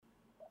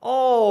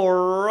All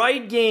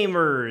right,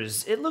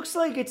 gamers. It looks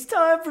like it's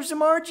time for some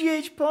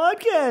RGH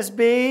podcast,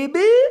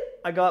 baby.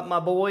 I got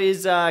my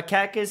boys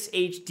Cactus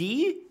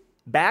HD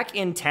back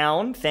in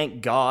town,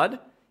 thank God.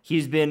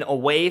 He's been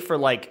away for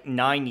like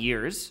 9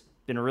 years.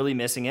 Been really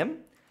missing him.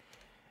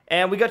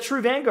 And we got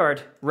True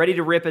Vanguard ready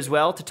to rip as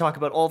well to talk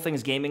about all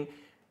things gaming.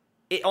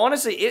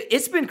 Honestly,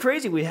 it's been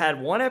crazy. We had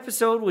one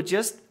episode with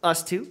just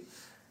us two,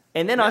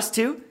 and then us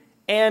two.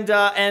 And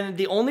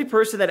the only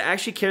person that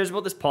actually cares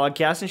about this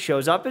podcast and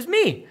shows up is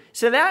me.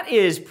 So that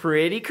is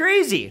pretty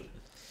crazy.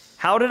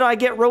 How did I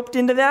get roped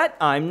into that?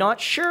 I'm not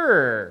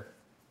sure.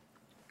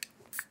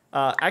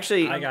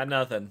 Actually, I got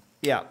nothing.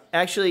 Yeah,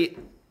 actually,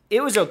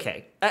 it was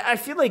okay. I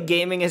feel like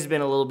gaming has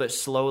been a little bit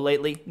slow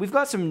lately. We've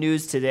got some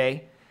news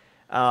today.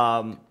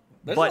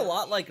 There's a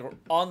lot like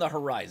on the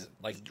horizon,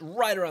 like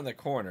right around the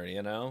corner,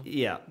 you know?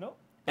 Yeah. Nope.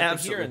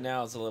 Absolutely. The here and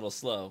now is a little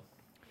slow.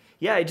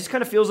 Yeah, it just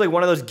kind of feels like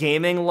one of those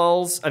gaming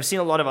lulls. I've seen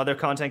a lot of other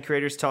content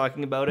creators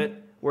talking about it,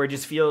 where it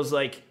just feels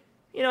like,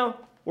 you know,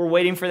 we're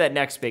waiting for that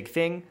next big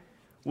thing.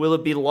 Will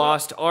it be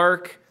Lost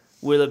Ark?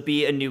 Will it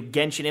be a new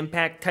Genshin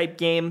Impact type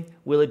game?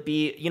 Will it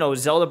be, you know,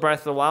 Zelda Breath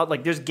of the Wild?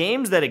 Like, there's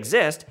games that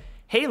exist.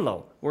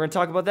 Halo, we're going to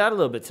talk about that a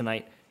little bit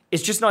tonight.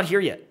 It's just not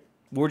here yet.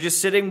 We're just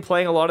sitting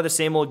playing a lot of the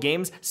same old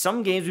games.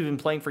 Some games we've been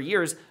playing for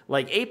years,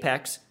 like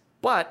Apex,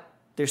 but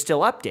they're still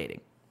updating.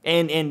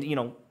 And you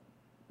know,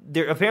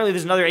 apparently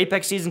there's another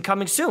Apex season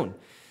coming soon.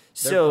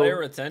 Their player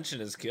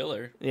retention is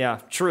killer. Yeah,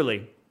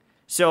 truly.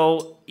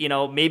 So, you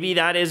know, maybe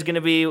that is going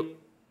to be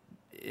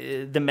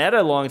the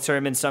meta long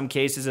term in some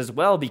cases as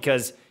well,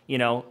 because, you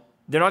know,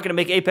 they're not going to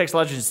make Apex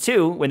Legends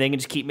 2 when they can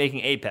just keep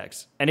making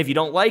Apex. And if you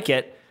don't like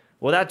it,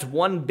 well, that's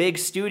one big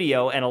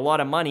studio and a lot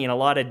of money and a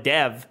lot of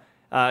dev,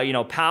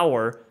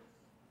 power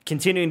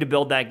continuing to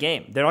build that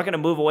game. They're not going to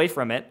move away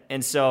from it.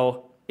 And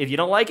so if you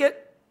don't like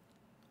it,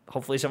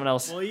 hopefully someone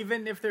else. Well,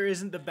 even if there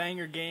isn't the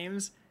banger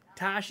games,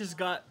 Tash has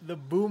got the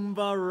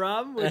Boomba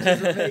Rum, which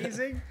is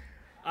amazing.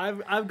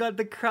 I've got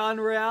the Crown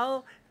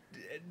Royale.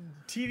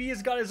 TV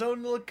has got his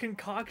own little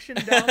concoction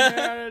down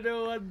there. I don't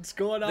know what's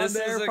going on this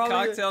there. This is a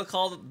cocktail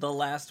called The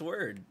Last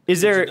Word. Is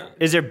there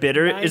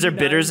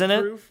bitters in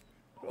it? Proof.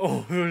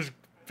 Oh, there's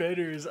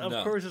bitters. Of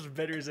No. course there's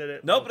bitters in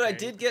it. No, but I Okay.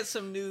 did get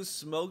some new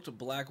smoked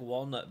black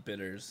walnut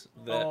bitters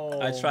that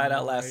Oh, I tried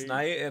out last my.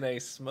 night in a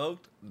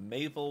smoked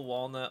maple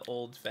walnut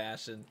old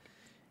fashioned.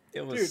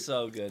 It was Dude,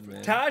 so good,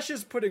 man. Tash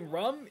is putting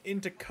rum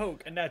into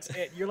Coke, and that's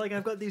it. You're like,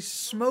 I've got these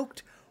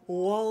smoked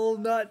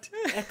walnut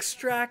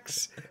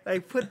extracts. I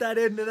put that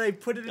in, and I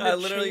put it in I a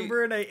literally-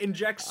 chamber, and I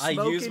inject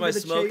smoke I used into my the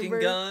smoking chamber.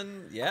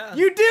 gun. Yeah.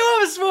 You do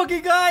have a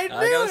smoking gun. I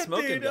got knew a it,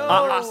 smoking dude. gun.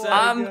 Oh, my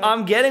God.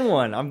 I'm getting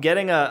one. I'm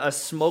getting a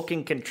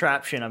smoking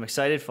contraption. I'm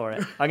excited for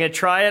it. I'm going to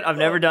try it. I've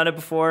never done it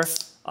before.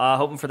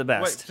 Hoping for the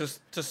Wait, best.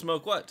 to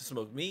smoke what? To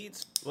smoke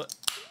meats? What?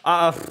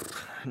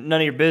 None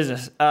of your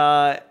business.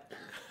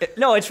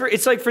 No,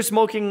 it's like for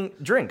smoking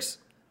drinks.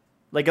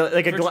 Like a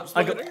smoking drinks?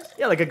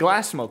 like a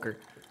glass smoker.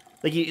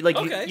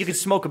 Okay. You could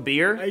smoke a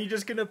beer. Are you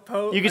just gonna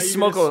poke? You could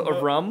smoke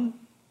a rum.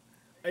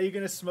 Are you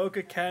gonna smoke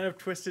a can of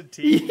Twisted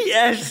Tea?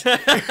 Yes, I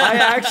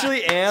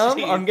actually am.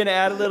 Jeez. I'm gonna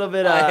add a little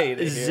bit I hate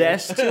of it,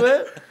 zest to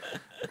it.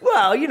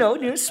 Well, you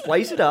know,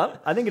 spice it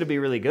up. I think it'll be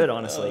really good,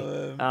 honestly.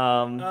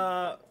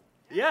 Yeah.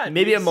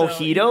 Maybe dude, a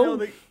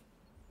mojito?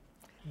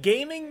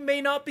 Gaming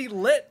may not be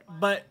lit,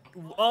 but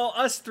all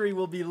us three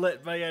will be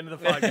lit by the end of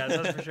the podcast.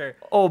 That's for sure.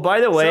 Oh, by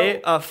the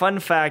way, a fun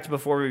fact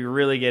before we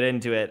really get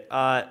into it.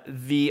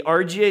 The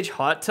RGH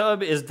hot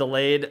tub is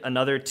delayed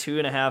another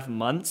 2.5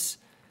 months.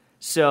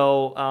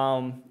 So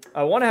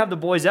I want to have the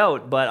boys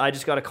out, but I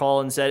just got a call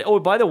and said, oh,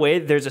 by the way,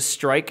 there's a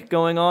strike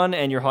going on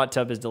and your hot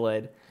tub is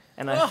delayed.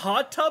 And A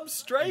hot tub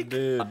strike?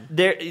 Dude.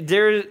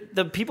 they're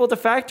the people at the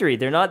factory.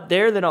 They're not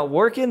there. They're not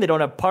working. They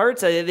don't have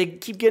parts. They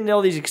keep getting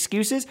all these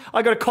excuses.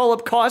 I got to call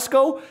up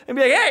Costco and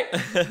be like,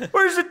 hey,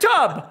 where's the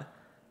tub?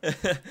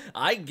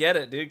 I get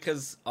it, dude,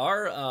 because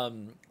our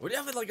we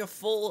have like a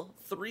full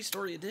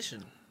 3-story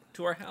addition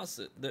to our house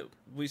that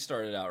we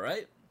started out,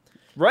 right?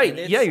 Right. And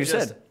it's Yeah, you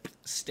just said.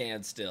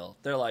 standstill.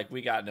 They're like,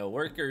 we got no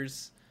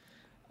workers.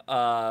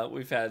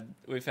 We've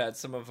had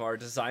some of our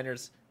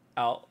designers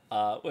out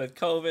with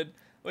COVID.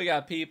 We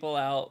got people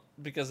out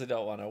because they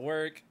don't want to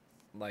work.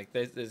 Like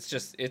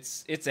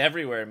it's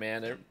everywhere,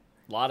 man. A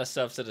lot of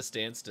stuff's at a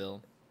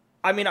standstill.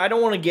 I mean, I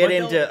don't want to get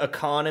But they'll- into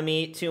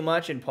economy too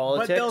much in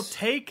politics.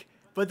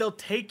 But they'll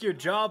take your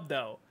job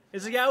though.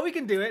 It's like, yeah, we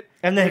can do it.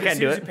 And they as can't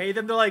soon do as it. You pay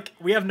them, they're like,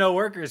 we have no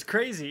workers.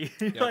 Crazy.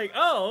 You're like,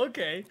 oh,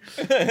 okay.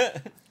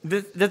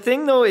 The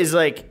thing though is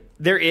like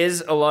there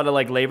is a lot of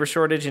like labor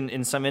shortage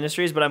in some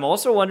industries, but I'm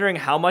also wondering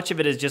how much of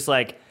it is just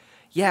like,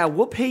 yeah,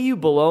 we'll pay you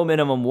below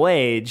minimum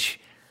wage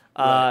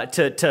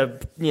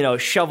to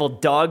shovel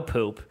dog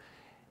poop,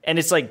 and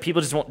it's like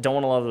people just don't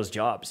want a lot of those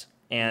jobs,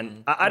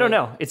 and I don't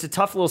know. It's a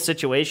tough little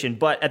situation,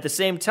 but at the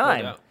same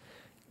time, doubt.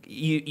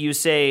 you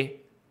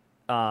say,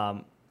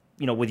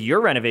 with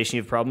your renovation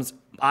you have problems.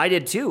 I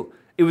did too.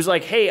 It was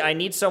like, hey, I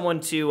need someone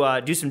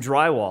to do some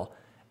drywall,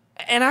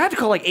 and I had to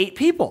call like 8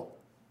 people.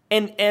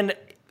 And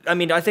I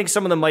mean, I think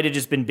some of them might have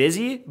just been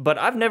busy, but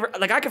I've never,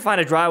 like, I could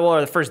find a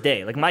drywaller the first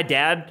day. Like, my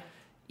dad,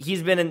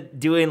 he's been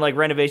doing, like,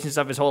 renovation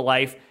stuff his whole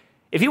life.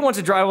 If he wants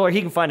a drywaller, he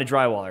can find a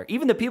drywaller.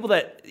 Even the people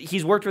that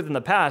he's worked with in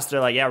the past,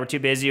 they're like, yeah, we're too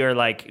busy, or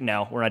like,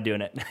 no, we're not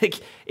doing it. Like,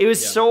 it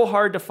was so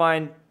hard to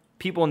find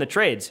people in the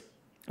trades.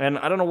 And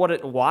I don't know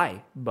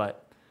why,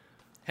 but.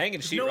 Hanging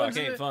sheetrock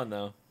ain't fun,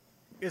 though.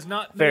 It's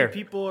not Fair. many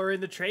people are in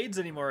the trades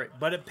anymore,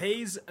 but it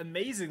pays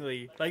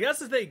amazingly. Like, that's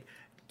the thing.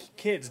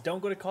 Kids,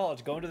 don't go to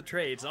college. Go into the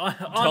trades.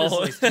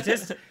 Honestly,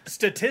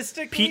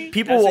 statistically,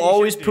 people that's will what you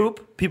always should do.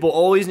 poop. People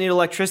always need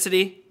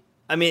electricity.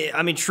 I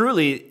mean,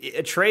 truly,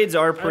 trades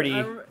are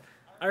pretty.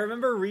 I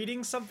remember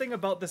reading something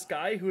about this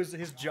guy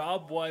his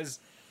job was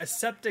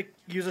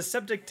he was a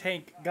septic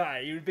tank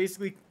guy. He would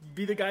basically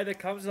be the guy that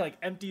comes and like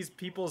empties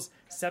people's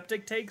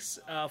septic tanks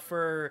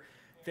for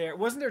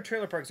wasn't their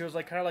trailer parks. It was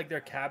like kind of like their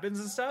cabins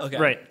and stuff. Okay.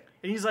 Right.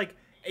 And he's like,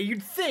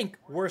 you'd think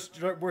worst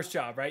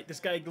job, right? This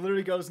guy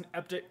literally goes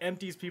and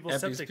empties people's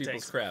septic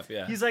tanks. Crap,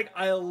 yeah. He's like,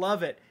 I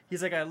love it.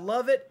 He's like, I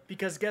love it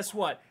because guess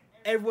what?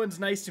 Everyone's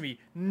nice to me.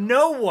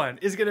 No one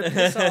is gonna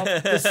piss off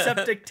the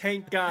septic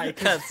tank guy.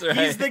 That's right.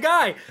 He's the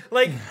guy.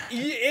 Like,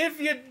 if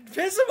you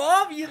piss him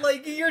off,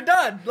 you're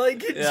done.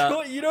 Like, you know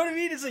what I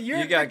mean? It's like you're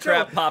You in got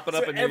control. crap popping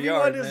up in your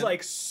yard, Everyone is man.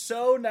 like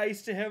so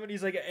nice to him, and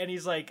he's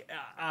like,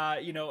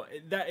 you know,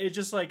 that it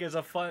just like is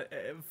a fun,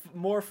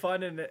 more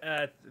fun and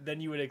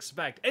than you would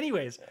expect.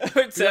 Anyways,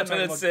 We're 10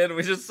 minutes in.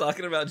 We're just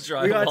talking about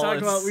drywall. we gotta talk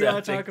and about. We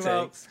gotta septic talk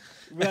about. tanks.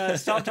 We gotta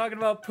stop talking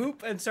about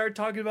poop and start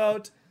talking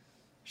about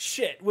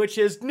shit, which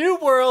is New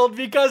World,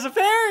 because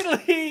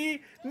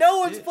apparently no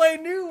one's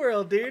playing New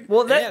World, dude.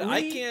 Well, Man,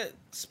 I can't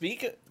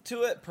speak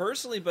to it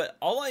personally, but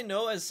all I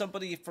know as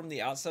somebody from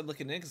the outside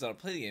looking in, because I don't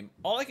play the game,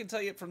 all I can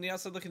tell you from the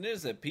outside looking in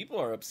is that people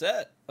are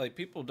upset. Like,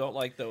 people don't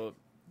like the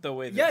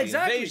way that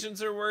the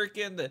invasions are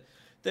working.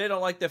 They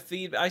don't like the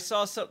feed. I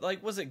saw something,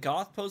 like, was it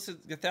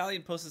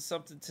Gothalion posted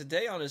something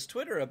today on his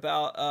Twitter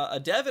about a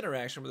dev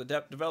interaction where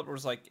the developer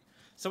was like,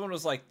 someone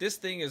was like, this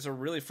thing is a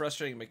really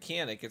frustrating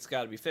mechanic. It's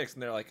got to be fixed.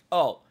 And they're like,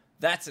 oh,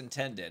 that's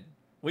intended.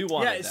 We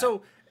wanted that.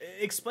 So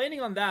explaining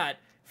on that,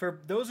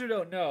 for those who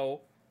don't know,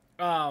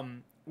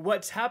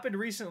 what's happened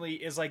recently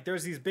is like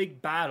there's these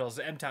big battles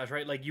at MTAS,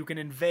 right? Like you can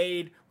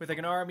invade with like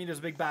an army, there's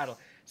a big battle.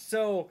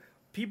 So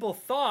people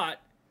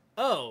thought,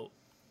 oh,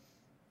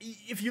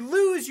 if you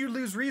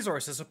lose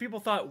resources. So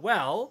people thought,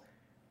 well,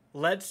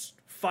 let's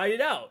fight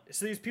it out.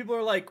 So these people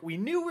are like, we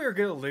knew we were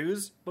going to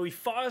lose, but we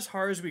fought as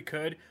hard as we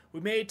could. We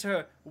made it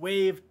to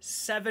wave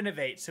 7 of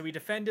 8. So we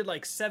defended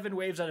like 7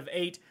 waves out of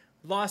 8,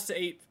 lost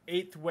the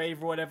eighth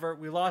wave or whatever.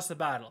 We lost the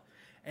battle.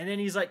 And then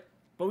he's like,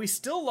 but we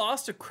still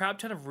lost a crap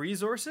ton of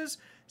resources.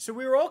 So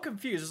we were all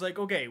confused. It's like,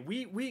 okay,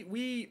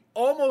 we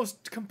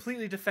almost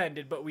completely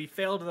defended, but we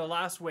failed in the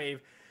last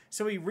wave.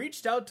 So we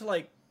reached out to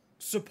like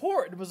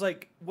support and was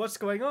like, what's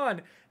going on?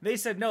 And they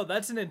said, no,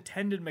 that's an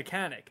intended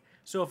mechanic.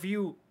 So if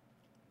you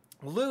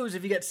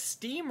get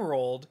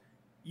steamrolled,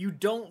 you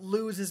don't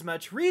lose as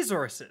much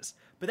resources.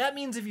 But that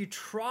means if you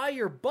try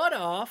your butt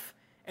off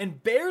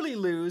and barely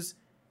lose,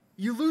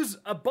 you lose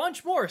a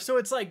bunch more. So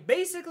it's like,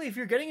 basically, if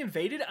you're getting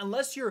invaded,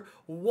 unless you're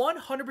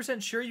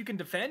 100% sure you can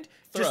defend,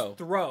 just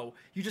throw.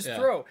 You just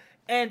throw.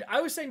 And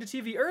I was saying to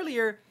TV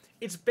earlier,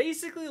 it's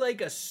basically like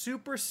a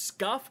super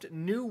scuffed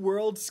New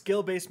World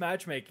skill-based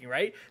matchmaking,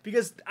 right?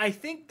 Because I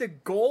think the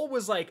goal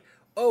was like,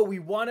 oh, we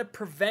want to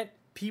prevent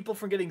people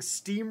from getting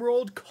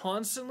steamrolled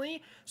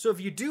constantly. So if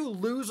you do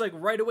lose like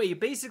right away, you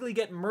basically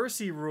get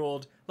mercy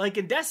ruled. Like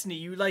in Destiny,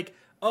 you like,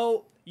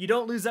 oh, you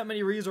don't lose that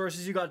many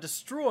resources, you got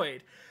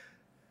destroyed.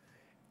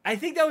 I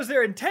think that was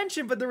their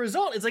intention, but the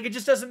result is like, it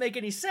just doesn't make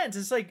any sense.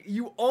 It's like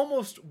you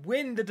almost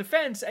win the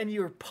defense and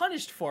you're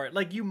punished for it.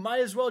 Like you might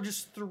as well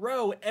just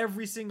throw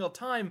every single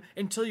time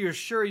until you're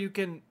sure you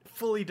can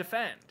fully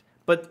defend.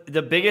 But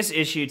the biggest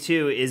issue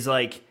too is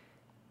like,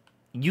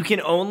 you can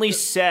only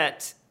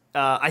set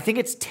I think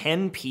it's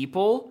 10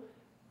 people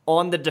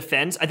on the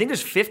defense. I think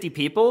there's 50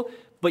 people,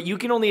 but you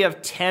can only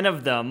have 10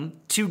 of them,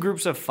 2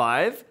 groups of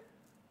 5,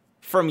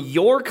 from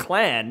your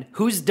clan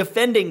who's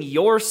defending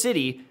your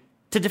city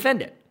to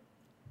defend it.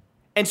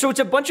 And so it's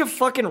a bunch of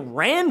fucking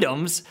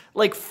randoms,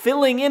 like,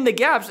 filling in the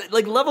gaps.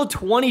 Like, level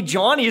 20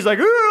 Johnny is like,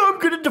 oh,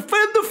 I'm going to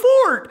defend the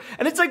fort.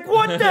 And it's like,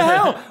 what the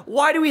hell?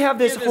 Why do we have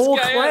this whole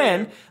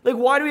clan? Like,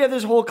 why do we have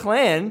this whole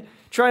clan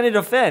trying to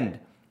defend?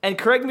 And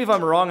correct me if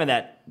I'm wrong on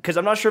that, because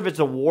I'm not sure if it's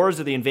the wars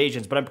or the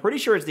invasions, but I'm pretty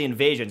sure it's the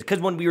invasions. Because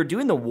when we were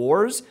doing the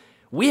wars,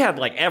 we had,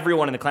 like,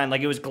 everyone in the clan.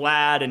 Like, it was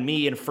Glad and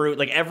me and Fruit.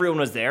 Like, everyone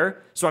was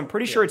there. So I'm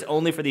pretty sure it's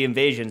only for the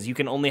invasions. You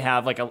can only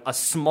have, like, a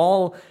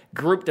small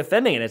group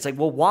defending it. It's like,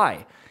 well,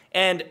 why?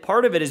 And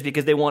part of it is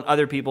because they want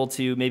other people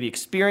to maybe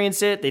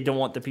experience it. They don't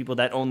want the people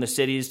that own the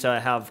cities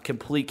to have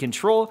complete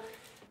control.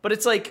 But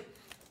it's like,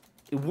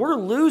 we're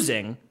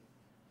losing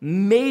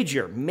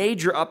major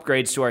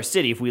upgrades to our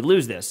city if we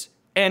lose this.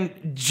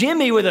 And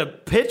Jimmy with a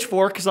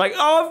pitchfork is like,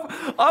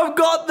 oh, I've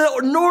got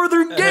the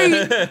northern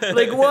gate.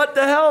 Like, what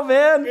the hell,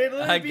 man? It I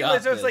literally be got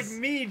like, so it's like this.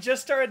 me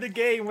just started the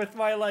game with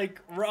my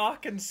like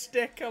rock and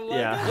stick. I'm like,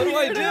 Yeah. What do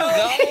I do?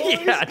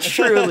 guys? Yeah,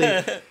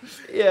 truly.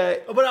 Yeah.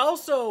 But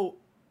also,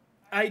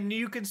 I knew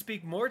you can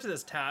speak more to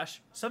this,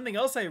 Tash. Something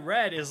else I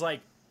read is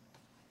like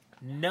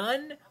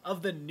none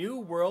of the new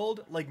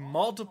world like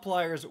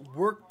multipliers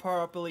work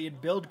properly in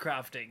build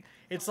crafting.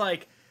 It's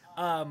like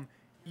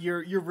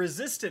your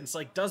resistance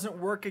like doesn't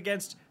work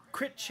against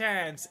crit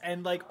chance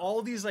and like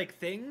all these like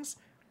things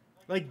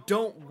like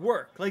don't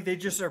work. Like they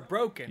just are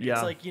broken. Yeah.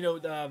 It's like, you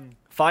know,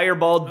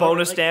 Fireball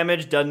bonus like-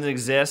 damage doesn't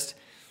exist.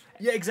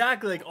 yeah,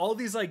 exactly. Like all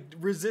these like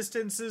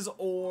resistances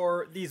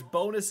or these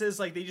bonuses,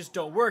 like they just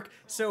don't work.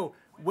 So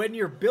when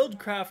you're build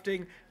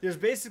crafting, there's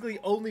basically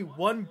only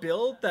one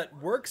build that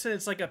works, and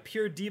it's like a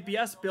pure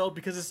DPS build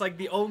because it's like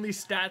the only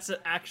stats that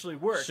actually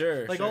work.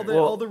 Sure, Like sure.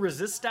 all the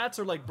resist stats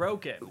are like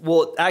broken.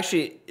 Well,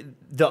 actually,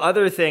 the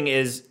other thing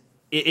is,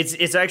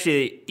 it's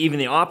actually even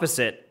the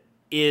opposite.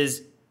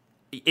 Is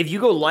if you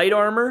go light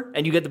armor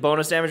and you get the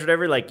bonus damage,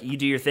 whatever, like you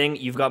do your thing,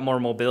 you've got more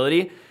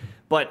mobility.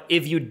 But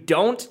if you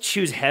don't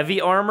choose heavy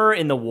armor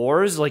in the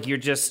wars, like you're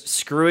just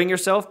screwing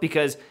yourself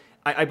because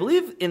I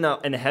believe in the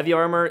heavy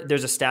armor,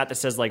 there's a stat that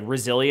says like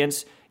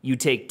resilience. You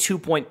take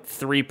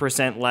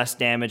 2.3% less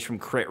damage from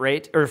crit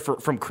rate or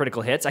from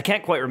critical hits. I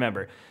can't quite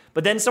remember.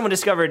 But then someone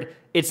discovered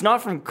it's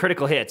not from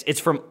critical hits. It's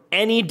from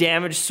any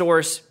damage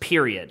source,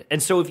 period.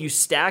 And so if you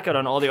stack it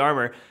on all the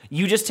armor,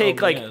 you just take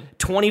man. like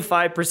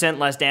 25%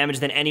 less damage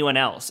than anyone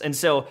else. And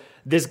so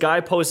this guy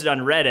posted on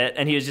Reddit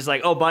and he was just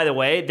like, oh, by the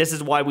way, this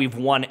is why we've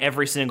won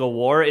every single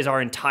war is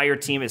our entire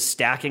team is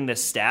stacking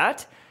this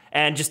stat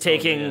and just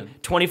taking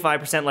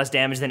 25% less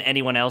damage than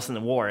anyone else in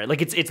the war.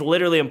 Like it's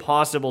literally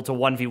impossible to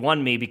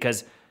 1v1 me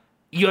because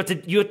your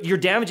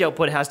damage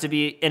output has to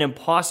be an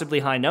impossibly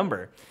high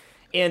number.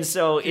 And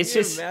so it's Can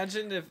you just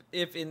imagine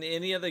if in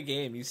any other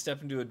game you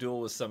step into a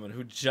duel with someone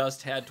who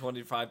just had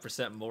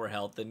 25% more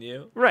health than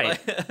you? Right.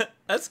 Like,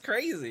 that's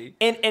crazy.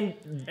 and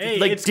Hey,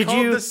 like it's did called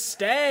you the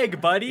stag,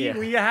 buddy. Yeah.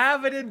 We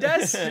have it in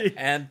Destiny.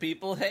 And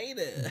people hate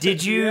it.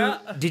 did you Yeah.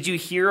 did you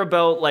hear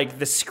about like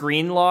the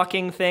screen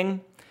locking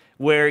thing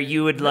where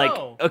you would like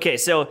No. okay,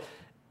 so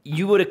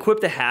you would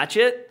equip the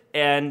hatchet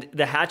and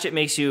the hatchet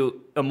makes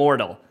you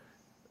immortal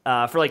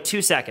for like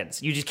 2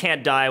 seconds. You just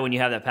can't die when you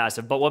have that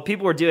passive. But what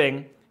people were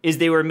doing is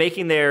they were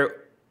making their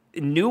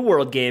New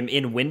World game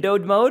in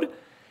windowed mode,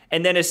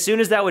 and then as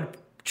soon as that would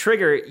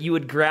trigger, you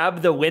would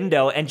grab the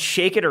window and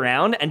shake it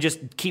around and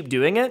just keep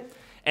doing it.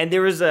 And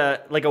there was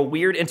a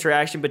weird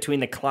interaction between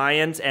the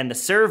client and the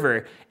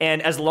server,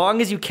 and as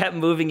long as you kept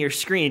moving your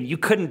screen, you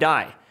couldn't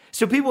die.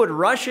 So people would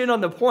rush in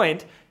on the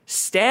point,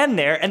 stand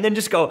there, and then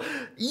just go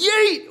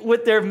yeet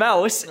with their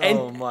mouse, and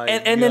Oh my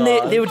and then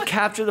God. they would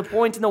capture the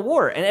point in the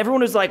war. And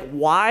everyone was like,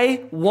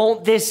 why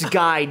won't this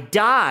guy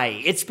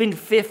die? It's been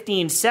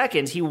 15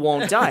 seconds, he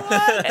won't die.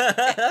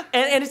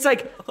 and it's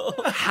like,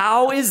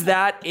 how is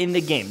that in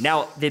the game?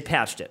 Now they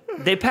patched it.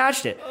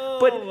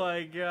 But Oh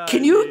my god.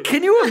 can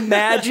you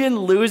imagine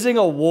losing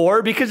a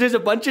war because there's a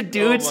bunch of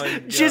dudes my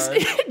just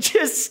God.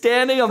 just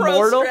standing Pro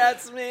immortal?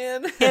 strats,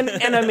 man.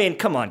 And I mean,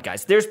 come on,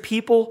 guys. There's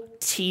people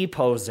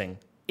T-posing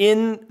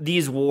in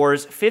these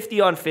wars, 50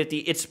 on 50.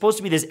 It's supposed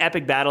to be this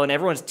epic battle, and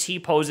everyone's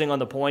T-posing on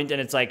the point,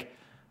 and it's like,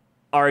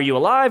 are you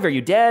alive? Are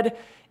you dead?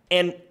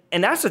 And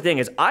that's the thing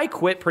is, I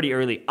quit pretty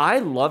early. I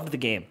loved the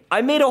game.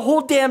 I made a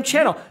whole damn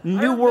channel,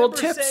 New World I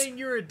remember Tips. saying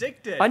you're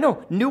addicted. I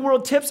know, New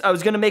World Tips. I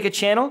was going to make a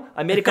channel.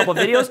 I made a couple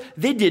videos.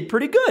 They did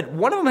pretty good.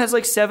 One of them has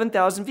like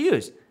 7,000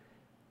 views.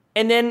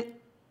 And then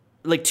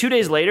like 2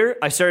 days later,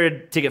 I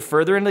started to get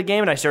further into the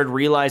game and I started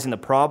realizing the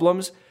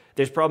problems.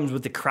 There's problems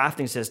with the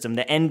crafting system,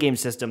 the end game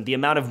system, the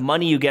amount of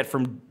money you get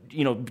from,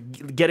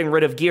 getting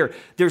rid of gear.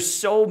 There's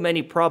so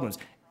many problems.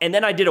 And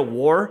then I did a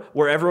war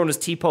where everyone was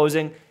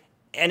T-posing,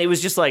 and it was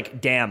just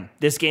like, damn,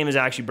 this game is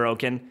actually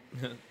broken.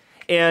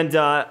 And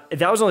that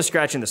was only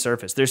scratching the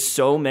surface. There's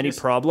so many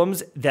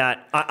problems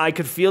that I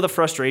could feel the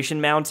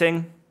frustration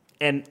mounting,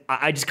 and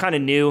I just kind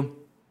of knew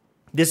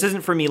this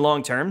isn't for me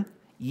long term.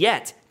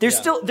 Yet there's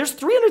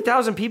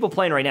 300,000 people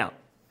playing right now,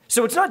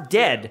 so it's not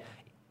dead.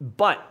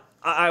 But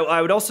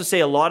I would also say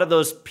a lot of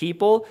those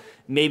people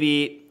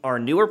maybe are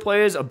newer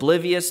players,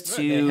 oblivious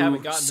They haven't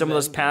to gotten some to of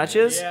those them.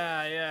 patches.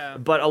 Yeah.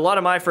 But a lot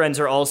of my friends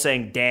are all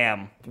saying,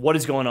 "Damn, what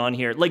is going on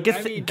here?" Like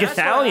I mean, that's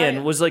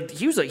Gathalion why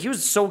I- he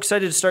was so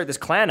excited to start this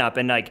clan up,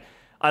 and like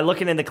I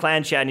looking in the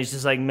clan chat, and he's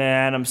just like,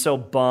 "Man, I'm so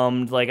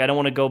bummed. Like I don't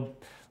want to go.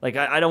 Like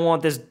I don't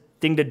want this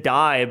thing to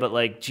die. But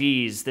like,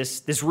 geez,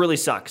 this really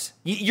sucks.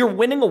 You're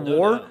winning a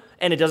war, doubt.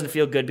 and it doesn't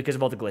feel good because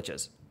of all the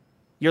glitches.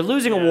 You're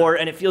losing a war,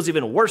 and it feels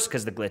even worse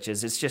because of the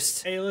glitches. It's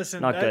just Hey,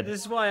 listen, not good.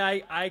 this is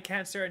why I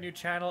can't start a new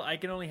channel. I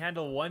can only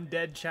handle one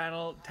dead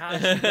channel.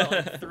 Tash has got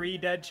like 3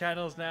 dead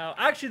channels now.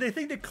 Actually, they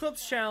think the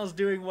Clips channel's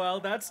doing well.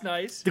 That's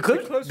nice. The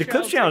Clips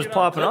channel's taking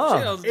popping off. off.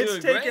 Channel's It's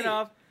doing taken great.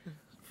 off.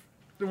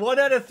 1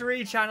 out of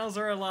 3 channels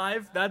are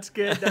alive. That's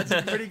good. That's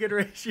a pretty good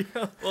ratio.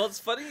 Well, it's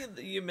funny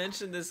that you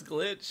mentioned this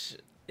glitch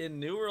in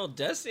New World,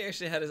 Destiny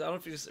actually had his. I don't know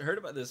if you just heard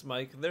about this,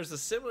 Mike. There's a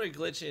similar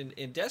glitch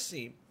in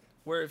Destiny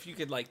where if you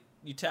could like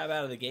you tab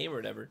out of the game or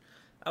whatever.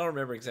 I don't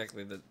remember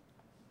exactly the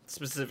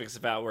specifics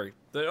of how it worked.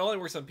 It only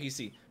works on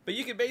PC, but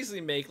you can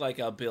basically make like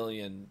 1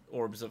 billion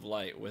orbs of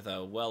light with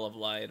a well of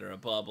light or a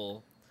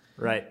bubble.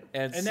 Right.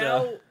 And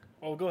so,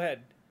 now, go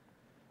ahead.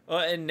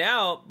 And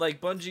now,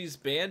 like Bungie's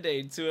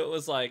band-aid to it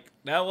was like,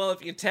 now, well,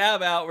 if you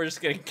tab out, we're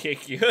just gonna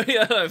kick you. You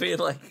know what I mean?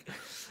 Like,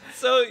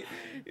 so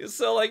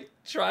like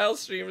trial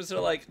streamers are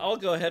like, I'll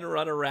go ahead and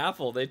run a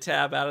raffle. They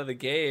tab out of the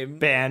game,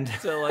 Banned.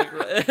 So like,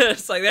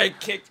 it's like they're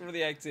kicked from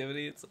the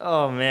activity. It's,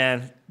 oh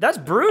man, that's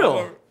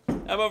brutal.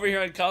 I'm over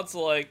here on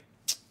console like,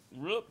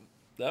 whoop,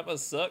 that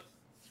must suck.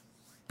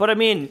 But I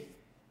mean,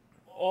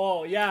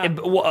 oh yeah.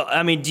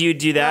 I mean, do you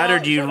do that or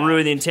do you shut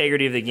ruin up. the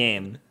integrity of the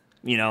game?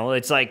 You know,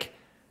 it's like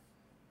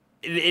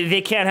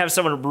they can't have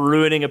someone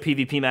ruining a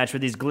PvP match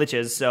with these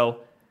glitches.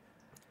 So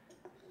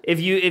if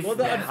I don't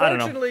know.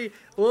 Unfortunately,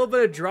 a little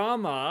bit of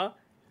drama.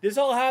 This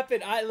all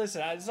happened.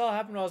 This all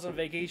happened when I was on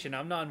vacation.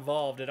 I'm not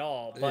involved at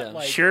all. But Yeah.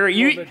 like, Sure, a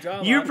little bit of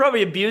drama. you're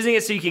probably abusing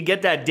it so you could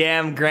get that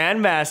damn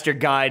Grandmaster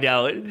guide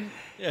out.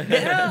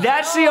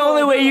 That's the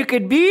only way you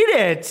could beat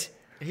it.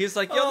 He's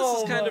like, yo,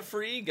 this is kind my- of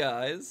free,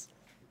 guys.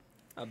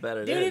 I bet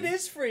it Dude, is. it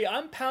is free.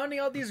 I'm pounding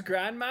out these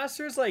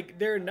Grandmasters like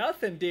they're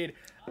nothing, dude.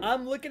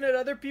 I'm looking at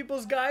other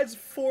people's guides,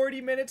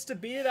 40 minutes to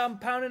beat it. I'm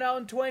pounding out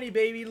in 20,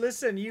 baby.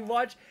 Listen, you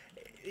watch.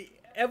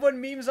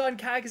 Everyone memes on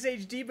Cactus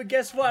HD, but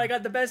guess what? I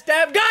got the best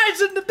damn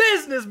guides in the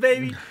business,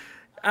 baby.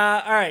 All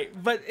right,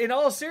 but in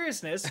all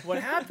seriousness, what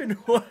happened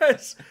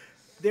was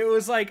there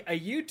was like a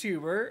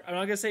YouTuber. I'm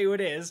not gonna say who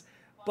it is,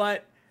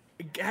 but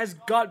has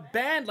got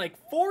banned like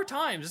 4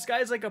 times. This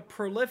guy's like a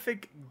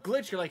prolific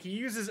glitcher. Like he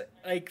uses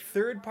like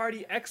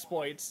third-party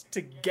exploits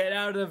to get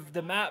out of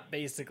the map,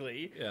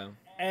 basically. Yeah.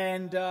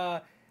 And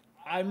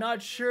I'm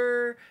not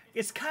sure.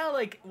 It's kind of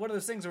like one of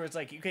those things where it's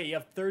like, okay, you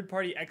have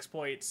third-party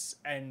exploits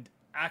and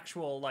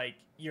actual like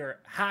you're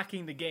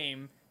hacking the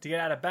game to get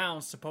out of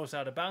bounds to post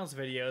out of bounds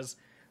videos.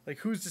 Like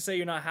who's to say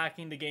you're not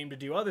hacking the game to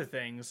do other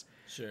things?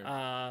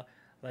 Sure.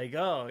 Like,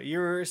 oh,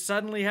 you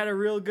suddenly had a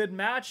real good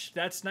match.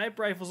 That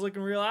sniper rifle's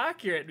looking real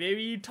accurate.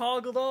 Maybe you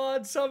toggled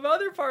on some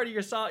other part of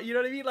your saw. You know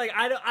what I mean? Like,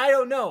 I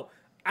don't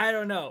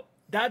know.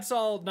 That's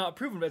all not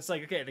proven, but it's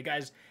like, okay,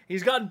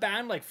 he's gotten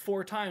banned like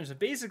 4 times. But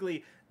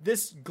basically,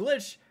 this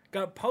glitch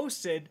got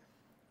posted,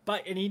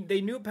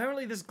 they knew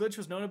apparently this glitch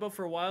was known about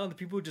for a while, and the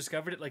people who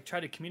discovered it like tried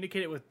to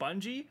communicate it with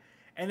Bungie,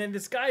 and then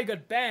this guy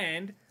got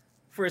banned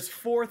for his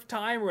 4th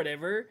time or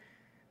whatever.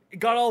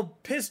 Got all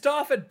pissed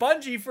off at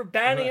Bungie for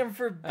banning him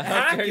for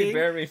hacking,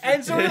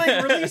 and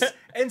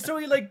so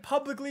he like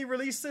publicly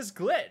released this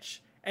glitch,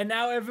 and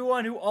now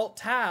everyone who alt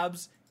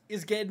tabs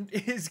is getting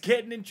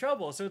in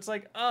trouble. So it's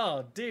like,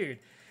 oh, dude,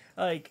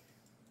 like,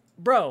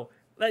 bro,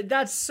 like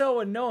that's so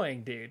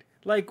annoying, dude.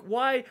 Like,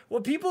 why? Well,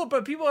 people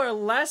are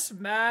less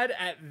mad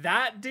at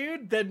that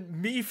dude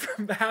than me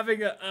for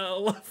having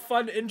a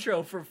fun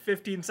intro for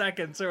 15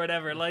 seconds or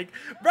whatever. Like,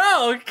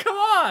 bro, come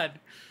on.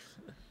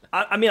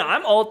 I mean,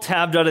 I'm all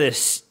tabbed out of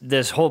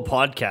this whole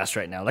podcast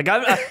right now. Like I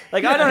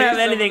don't have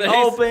anything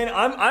open.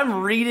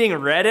 I'm reading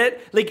Reddit.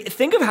 Like,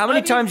 think of how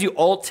many times you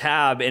alt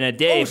tab in a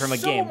day from a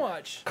game.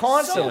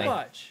 Constantly.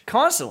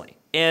 Constantly.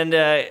 And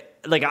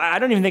like I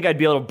don't even think I'd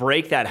be able to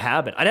break that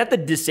habit. I'd have to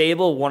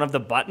disable one of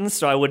the buttons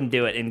so I wouldn't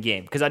do it in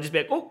game because I'd just be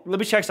like, oh, let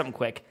me check something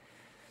quick.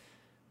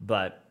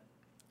 But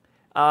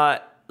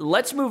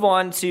let's move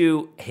on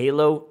to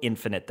Halo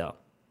Infinite though.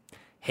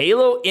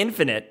 Halo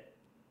Infinite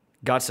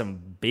got some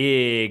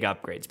big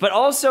upgrades, but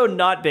also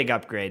not big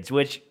upgrades,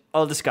 which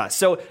I'll discuss.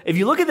 So if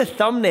you look at the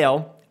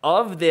thumbnail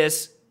of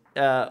this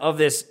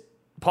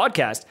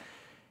podcast,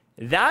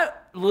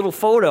 that little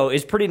photo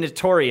is pretty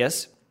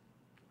notorious.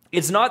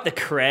 It's not the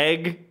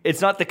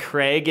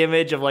Craig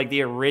image of like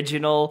the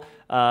original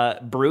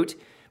Brute,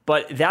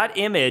 but that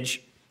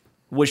image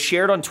was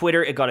shared on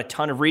Twitter. It got a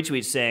ton of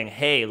retweets saying,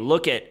 "Hey,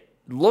 look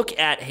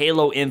at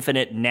Halo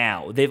Infinite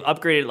now. They've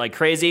upgraded it like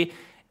crazy."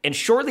 And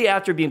shortly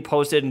after being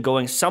posted and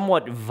going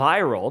somewhat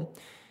viral,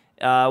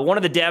 one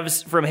of the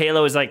devs from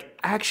Halo is like,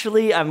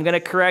 actually, I'm going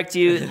to correct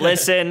you.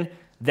 Listen,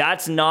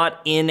 that's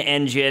not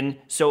in-engine.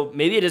 So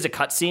maybe it is a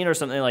cutscene or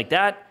something like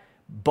that,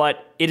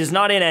 but it is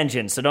not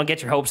in-engine, so don't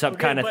get your hopes up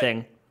kind of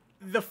thing.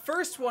 The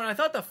first one, I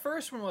thought the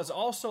first one was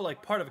also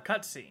like part of a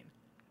cutscene.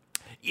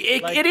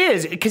 It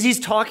is, because he's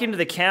talking to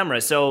the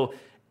camera, so...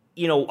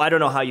 You know, I don't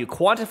know how you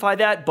quantify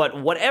that,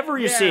 but whatever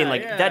you're seeing,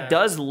 that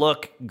does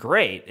look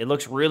great. It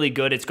looks really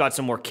good. It's got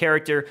some more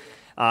character.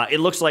 It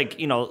looks like,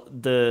 you know,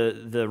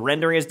 the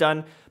rendering is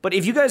done. But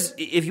if you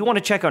want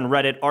to check on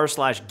Reddit,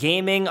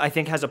 r/gaming, I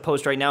think has a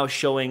post right now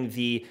showing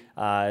the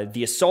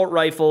assault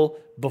rifle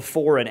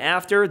before and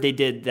after. They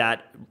did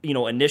that, you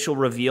know, initial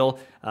reveal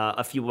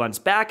a few months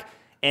back,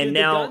 and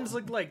now the guns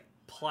look like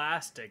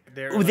plastic.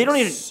 They don't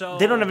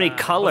have any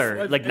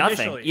color, like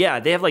nothing. Initially.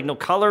 Yeah, they have like no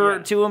color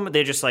to them.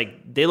 They're just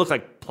like, they look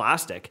like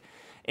plastic.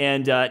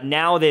 And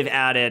now they've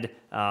added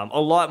a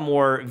lot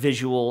more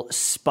visual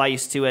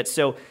spice to it.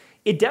 So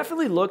it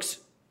definitely looks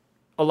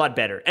a lot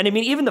better. And I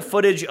mean, even the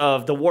footage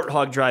of the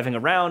Warthog driving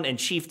around and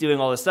Chief doing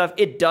all this stuff,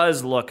 it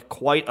does look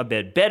quite a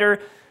bit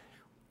better.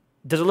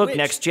 Does it look Which,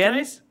 next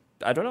gen?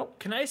 I don't know.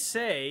 Can I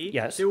say,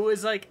 Yes. there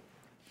was like,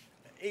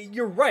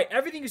 you're right.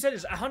 Everything you said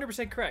is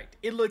 100% correct.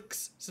 It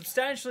looks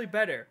substantially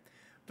better.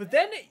 But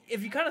then,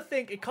 if you kind of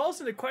think, it calls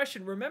into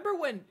question. Remember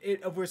when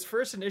it was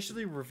first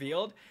initially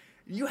revealed?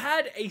 You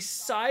had a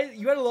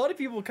lot of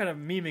people kind of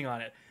memeing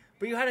on it,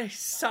 but you had a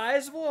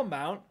sizable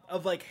amount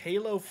of like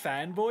Halo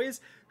fanboys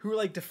who were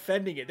like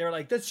defending it. They were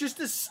like, "That's just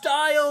the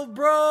style,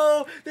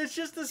 bro. That's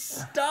just the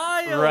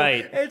style."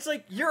 Right. And it's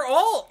like you're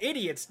all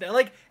idiots now.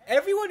 Like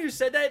everyone who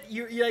said that,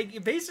 you like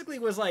it basically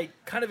was like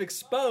kind of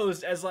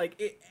exposed as like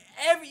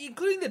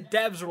including the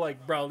devs were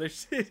like, "Bro,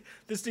 this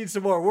needs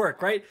some more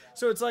work," right?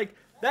 So it's like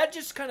that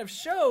just kind of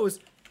shows.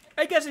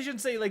 I guess I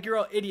shouldn't say like you're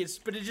all idiots,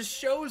 but it just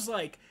shows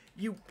like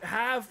you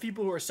have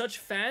people who are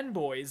such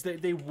fanboys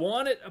that they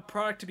want a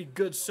product to be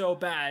good so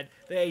bad.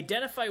 They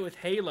identify with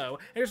Halo,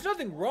 and there's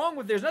nothing wrong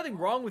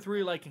with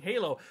really liking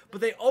Halo,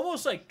 but they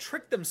almost like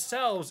trick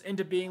themselves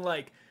into being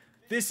like,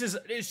 it's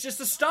just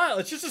a style.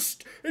 It's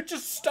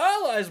just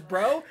stylized,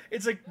 bro.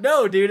 It's like,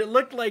 no, dude, it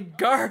looked like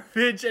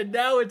garbage, and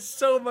now it's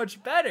so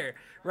much better,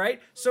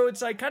 right? So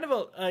it's like kind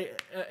of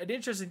an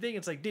interesting thing.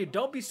 It's like, dude,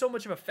 don't be so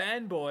much of a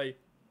fanboy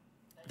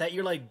that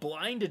you're like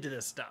blinded to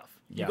this stuff.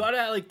 Yeah. You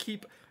gotta like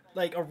keep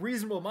like a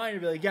reasonable mind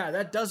and be like, yeah,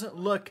 that doesn't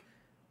look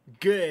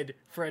good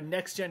for a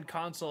next gen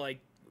console.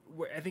 Like,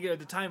 I think at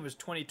the time it was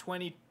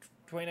 2020,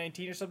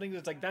 2019 or something.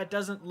 It's like that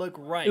doesn't look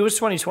right. It was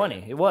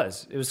 2020. It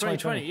was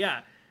 2020.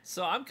 Yeah.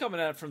 So I'm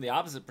coming at it from the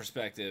opposite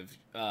perspective.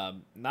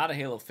 Not a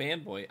Halo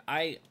fanboy.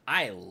 I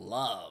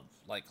love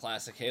like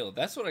classic Halo.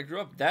 That's what I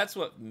grew up. That's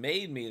what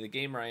made me the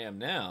gamer I am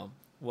now.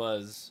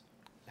 Was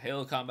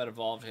Halo Combat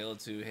Evolved, Halo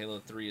 2, Halo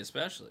 3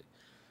 especially.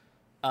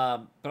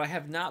 But I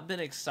have not been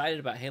excited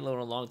about Halo in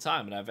a long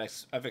time, and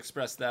I've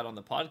expressed that on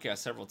the podcast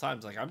several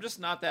times. Like, I'm just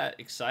not that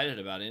excited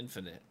about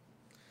Infinite.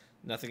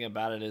 Nothing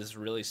about it is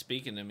really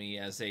speaking to me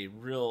as a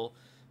real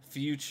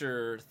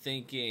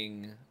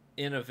future-thinking,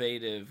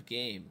 innovative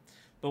game.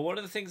 But one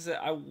of the things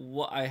that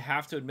I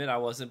have to admit I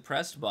was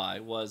impressed by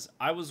was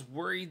I was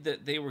worried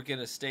that they were going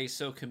to stay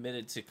so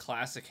committed to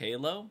classic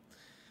Halo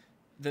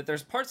that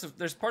there's parts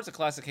of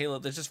classic Halo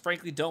that just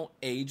frankly don't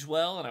age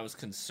well, and I was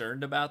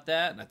concerned about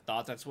that, and I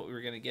thought that's what we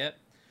were going to get.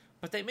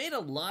 But they made a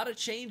lot of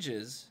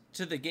changes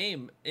to the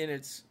game in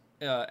its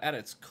at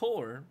its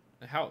core,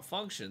 how it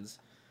functions,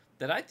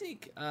 that I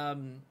think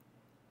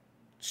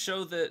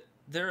show that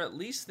they're at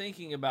least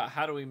thinking about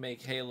how do we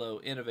make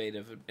Halo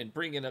innovative and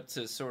bring it up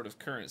to sort of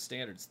current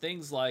standards.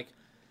 Things like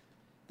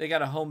they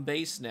got a home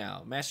base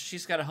now. Master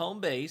Chief's got a home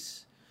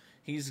base.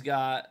 He's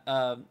got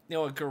a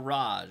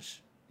garage.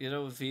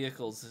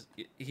 Vehicles.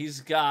 He's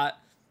got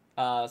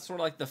sort of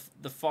like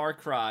the Far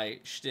Cry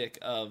shtick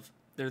of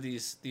there are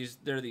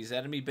these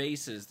enemy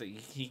bases that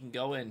he can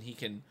go in. He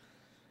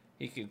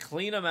can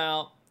clean them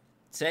out,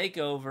 take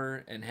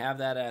over, and have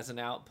that as an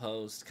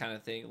outpost kind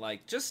of thing.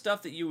 Like just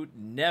stuff that you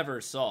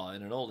never saw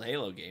in an old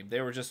Halo game.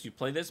 They were just you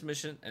play this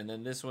mission and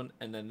then this one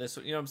and then this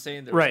one. You know what I'm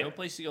saying? There was no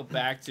place to go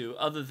back to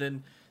other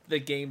than the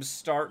game's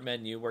start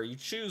menu where you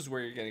choose where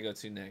you're going to go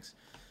to next.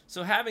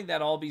 So having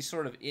that all be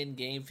sort of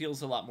in-game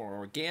feels a lot more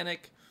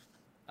organic.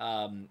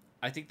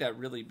 I think that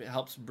really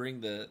helps bring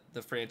the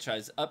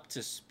franchise up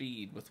to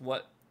speed with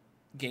what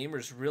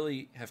gamers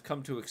really have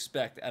come to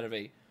expect out of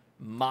a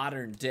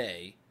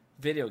modern-day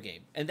video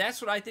game. And that's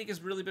what I think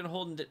has really been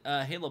holding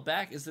Halo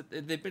back, is that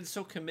they've been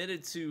so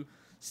committed to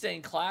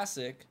staying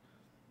classic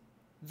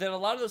that a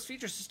lot of those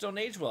features just don't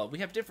age well. We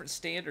have different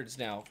standards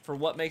now for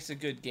what makes a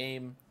good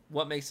game,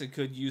 what makes a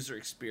good user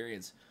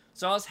experience.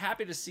 So I was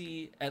happy to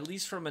see, at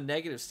least from a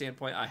negative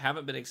standpoint, I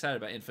haven't been excited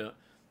about Infinite.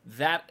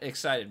 That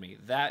excited me.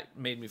 That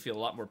made me feel a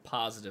lot more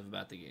positive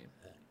about the game.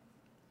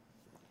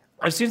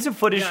 I've seen some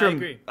footage I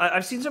agree.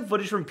 I've seen some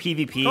footage from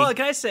PvP. Oh,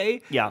 can I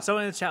say? Yeah.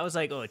 Someone in the chat was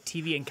like, "Oh,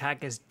 TV and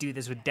Cactus do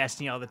this with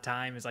Destiny all the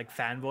time." Is like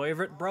fanboy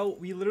over it, bro.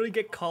 We literally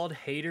get called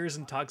haters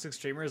and toxic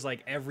streamers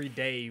like every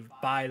day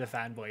by the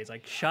fanboys.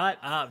 Like, shut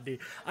up, dude.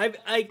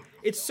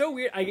 It's so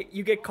weird.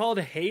 You get called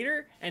a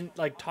hater and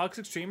like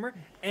toxic streamer,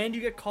 and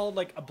you get called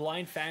like a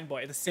blind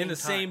fanboy at the same time.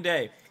 Same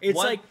day. It's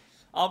like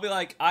I'll be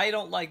like, I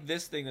don't like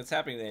this thing that's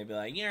happening. They'd be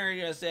like, you're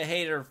just a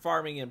hater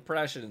farming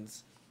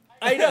impressions.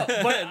 I know,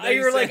 but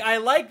you're like, I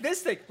like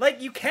this thing.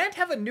 Like, you can't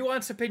have a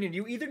nuanced opinion.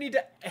 You either need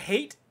to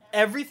hate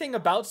everything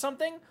about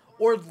something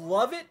or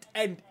love it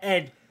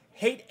and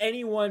hate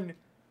anyone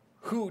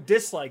who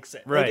dislikes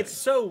it. Right. Like, it's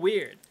so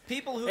weird.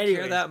 People who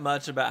care that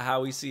much about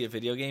how we see a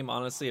video game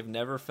honestly have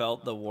never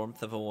felt the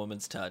warmth of a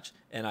woman's touch,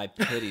 and I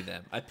pity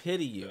them. I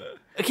pity you.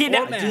 Okay,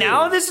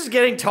 now this is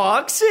getting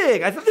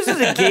toxic. I thought this was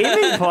a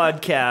gaming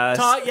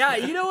podcast. Yeah,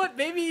 you know what?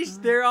 Maybe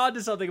they're on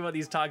to something about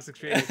these toxic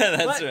streamers.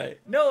 That's right.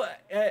 No,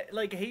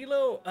 like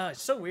Halo,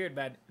 it's so weird,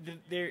 man.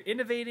 They're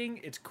innovating.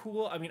 It's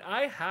cool. I mean,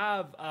 I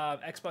have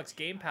Xbox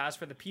Game Pass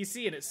for the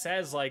PC, and it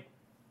says, like,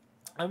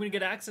 I'm going to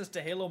get access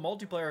to Halo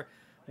multiplayer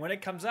when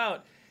it comes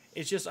out.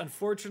 It's just,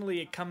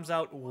 unfortunately, it comes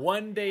out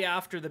one day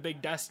after the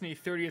big Destiny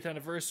 30th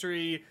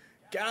anniversary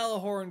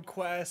Galahorn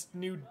quest,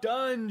 new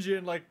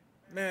dungeon, like,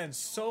 man,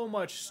 so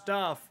much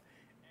stuff.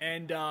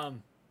 And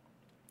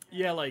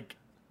yeah, like,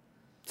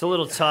 It's a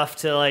little tough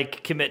to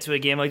like commit to a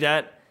game like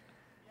that.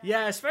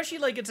 yeah, especially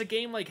like it's a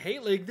game like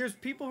Halo. Like, there's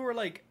people who are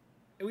like,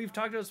 we've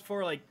talked about this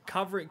before, like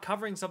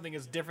covering something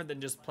is different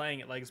than just playing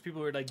it. Like, it's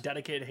people who are like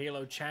dedicated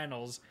Halo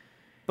channels,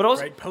 But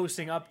also, right,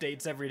 posting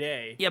updates every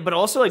day. yeah, but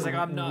also like, like,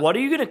 I'm not- what are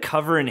you gonna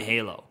cover in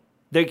Halo?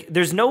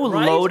 There's no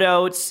Right?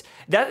 loadouts.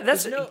 That's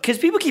There's no- because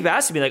people keep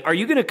asking me like, "Are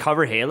you going to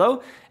cover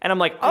Halo?" And I'm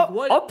like,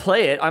 what- I'll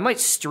play it. I might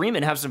stream it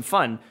and have some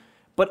fun."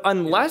 But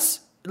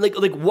unless like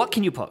what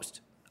can you post?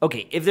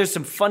 Okay, if there's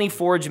some funny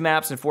Forge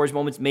maps and Forge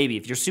moments, maybe.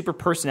 If you're super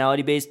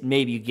personality based,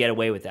 maybe you get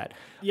away with that.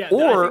 Yeah, I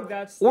or think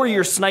that's or the-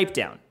 you're snipe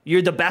down.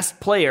 You're the best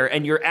player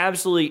and you're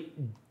absolutely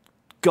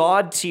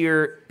god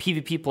tier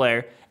PvP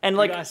player. And We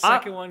like got a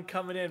second one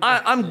coming in.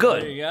 I'm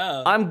good. There you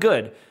go. I'm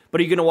good. But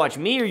are you gonna watch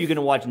me or are you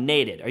gonna watch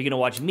Nated? Are you gonna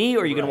watch me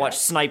or are you gonna watch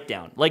Snipe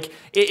Down? Like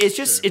it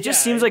just Yeah,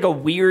 seems like a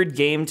weird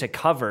game to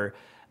cover.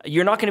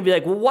 You're not gonna be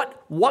like, well,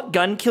 what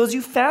gun kills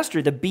you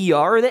faster, the BR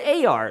or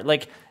the AR?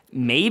 Like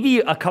maybe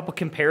a couple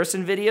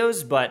comparison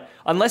videos, but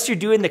unless you're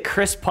doing the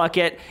Chris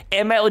Puckett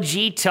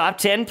MLG top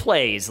 10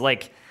 plays,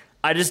 like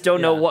I just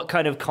don't know Yeah. what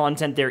kind of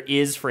content there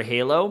is for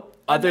Halo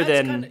other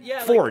that's than kinda- yeah,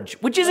 like- Forge,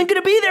 which isn't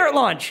gonna be there at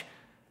launch.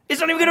 It's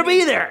not even gonna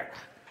be there.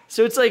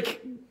 So it's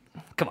like,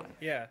 come on.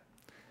 Yeah.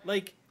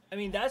 Like, I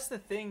mean, that's the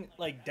thing,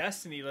 like,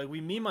 Destiny, like, we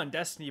meme on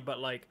Destiny, but,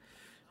 like,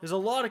 there's a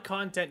lot of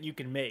content you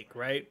can make,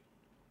 right?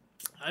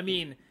 I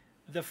mean,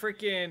 the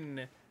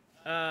freaking,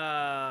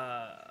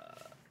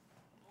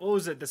 what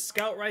was it, the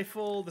scout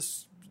rifle,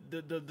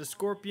 the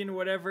Scorpion or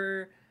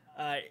whatever,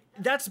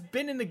 that's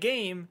been in the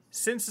game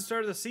since the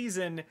start of the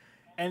season,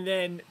 and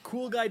then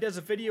Cool Guy does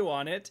a video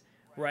on it,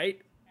 right?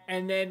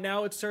 And then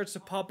now it starts to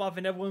pop off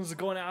and everyone's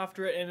going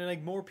after it, and then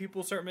like more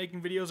people start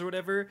making videos or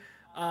whatever.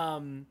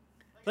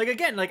 Like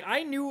again, like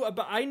I knew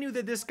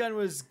that this gun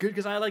was good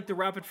because I like the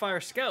rapid fire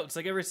scouts.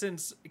 Like ever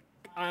since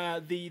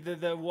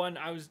the one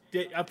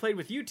I played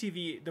with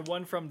UTV, the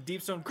one from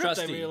Deepstone Crypt, I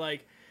Trusty. really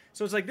like.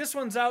 So it's like this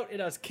one's out. It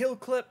has kill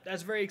clip.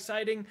 That's very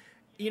exciting.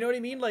 You know what I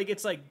mean? Like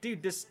it's like,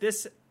 dude, this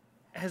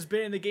has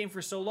been in the game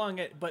for so long.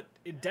 But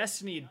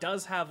Destiny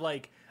does have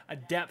like a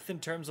depth in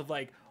terms of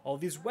like all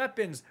these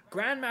weapons.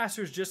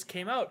 Grandmasters just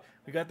came out.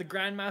 We got the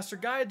Grandmaster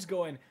guides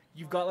going.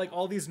 You've got like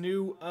all these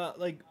new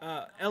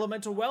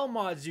elemental well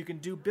mods you can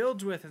do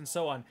builds with and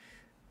so on.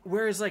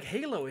 Whereas like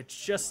Halo, it's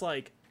just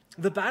like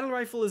the battle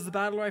rifle is the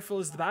battle rifle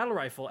is the battle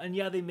rifle. And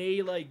yeah, they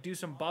may like do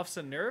some buffs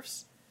and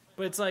nerfs,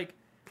 but it's like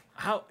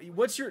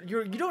what's your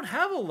you don't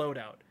have a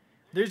loadout.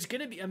 There's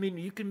gonna be, I mean,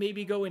 you can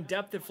maybe go in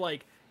depth if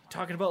like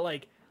talking about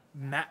like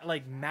map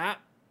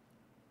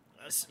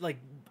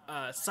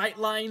sight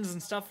lines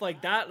and stuff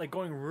like that, like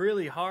going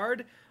really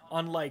hard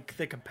on like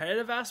the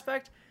competitive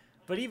aspect.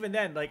 But even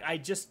then, like I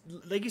just,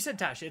 like you said,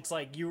 Tash, it's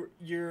like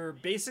you're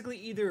basically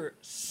either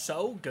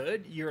so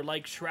good, you're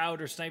like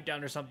Shroud or Snipe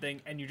Down or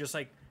something, and you're just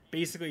like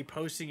basically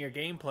posting your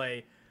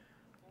gameplay,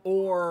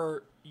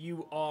 or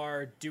you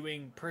are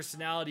doing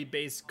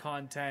personality-based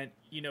content.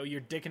 You know,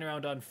 you're dicking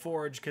around on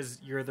Forge because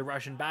you're the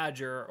Russian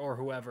Badger or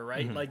whoever,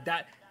 right? Mm-hmm. Like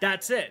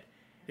that's it.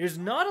 There's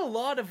not a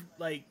lot of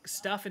like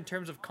stuff in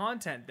terms of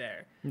content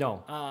there.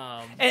 No.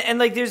 Um, And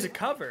like there's to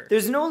cover.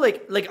 There's no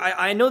like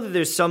I know that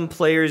there's some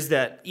players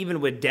that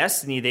even with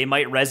Destiny they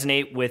might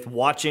resonate with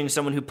watching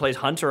someone who plays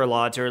Hunter a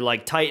lot or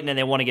like Titan and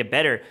they want to get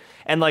better.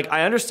 And like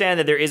I understand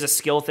that there is a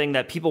skill thing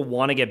that people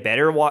want to get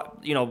better,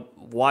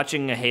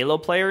 watching a Halo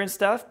player and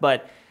stuff,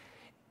 but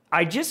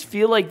I just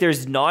feel like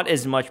there's not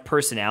as much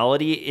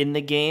personality in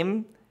the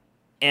game,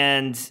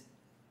 and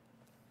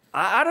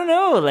I don't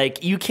know.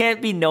 Like, you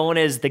can't be known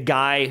as the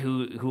guy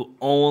who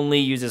only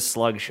uses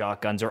slug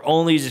shotguns or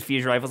only uses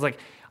fusion rifles. Like,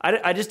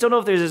 I just don't know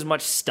if there's as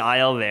much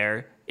style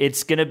there.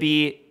 It's going to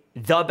be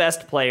the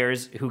best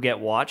players who get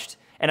watched.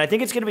 And I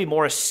think it's going to be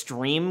more a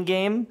stream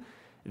game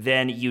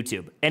than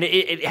YouTube. And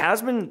it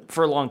has been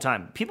for a long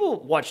time.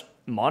 People watch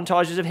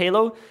montages of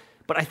Halo,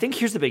 but I think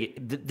here's the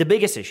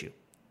biggest issue.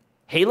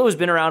 Halo has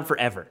been around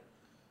forever.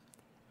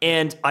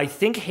 And I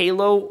think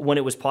Halo, when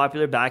it was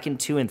popular back in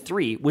 2 and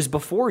 3, was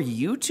before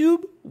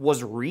YouTube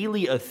was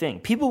really a thing.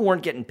 People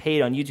weren't getting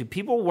paid on YouTube.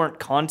 People weren't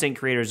content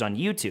creators on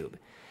YouTube.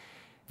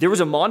 There was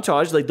a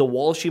montage, like the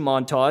Walshy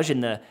montage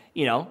and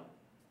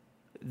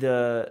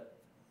the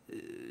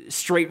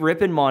straight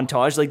ripping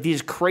montage, like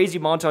these crazy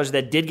montages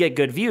that did get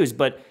good views,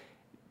 but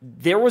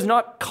there was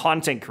not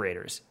content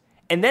creators.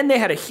 And then they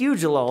had a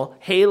huge lull,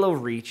 Halo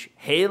Reach,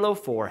 Halo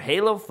 4,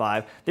 Halo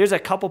 5. There's a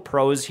couple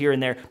pros here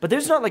and there, but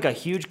there's not like a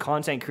huge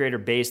content creator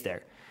base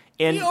there.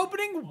 And the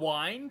opening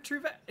wine,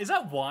 is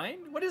that wine?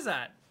 What is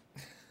that?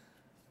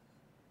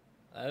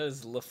 That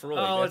is Lefroy.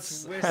 Oh, that's,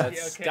 it's whiskey,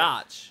 that's okay.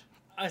 Scotch.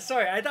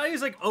 Sorry, I thought he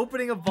was like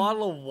opening a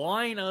bottle of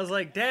wine. I was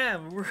like,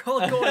 damn, we're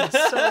all going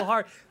so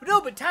hard. But no,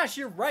 but Tash,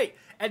 you're right.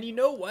 And you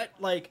know what?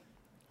 Like,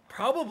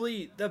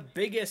 probably the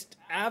biggest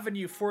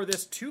avenue for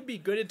this to be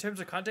good in terms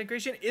of content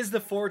creation is the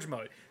Forge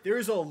mode. There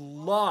is a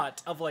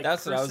lot of like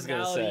That's what I was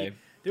gonna personality say.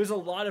 there's a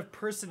lot of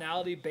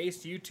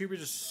personality-based YouTubers.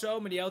 There's so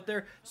many out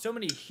there, so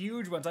many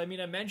huge ones. I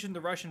mean, I mentioned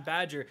the Russian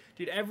Badger.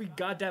 Dude, every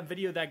goddamn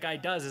video that guy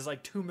does is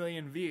like 2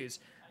 million views.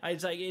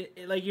 It's like,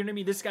 like, you know what I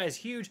mean? This guy's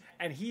huge,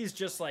 and he's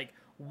just like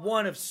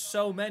one of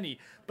so many.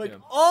 But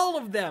all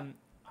of them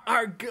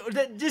are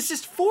good. This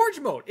is Forge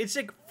mode. It's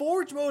like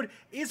Forge mode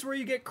is where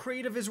you get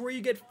creative, is where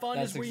you get fun,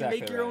 That's is where exactly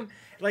you make your own,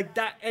 like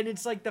that. And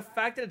it's like the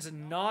fact that it's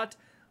not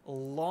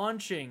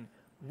launching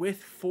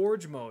with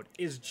Forge mode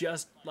is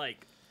just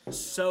like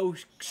so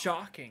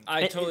shocking.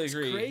 I totally It's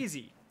agree.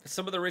 Crazy.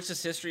 Some of the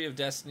richest history of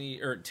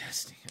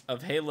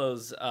of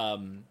Halo's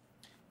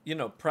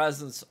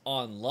presence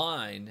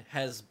online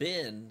has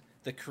been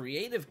the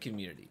creative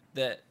community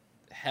that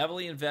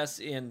heavily invests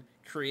in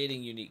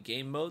creating unique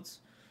game modes,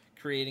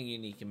 creating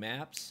unique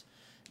maps,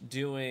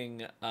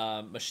 doing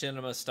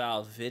machinima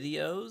style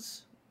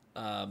videos,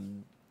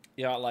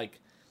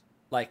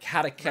 like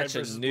how to catch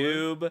a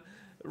noob,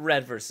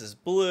 red versus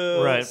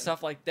blue, Right.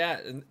 stuff like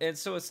that. And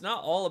so it's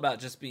not all about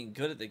just being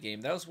good at the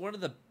game. That was one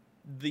of the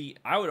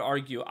I would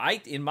argue,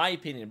 in my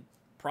opinion,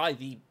 probably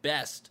the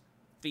best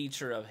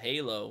feature of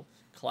Halo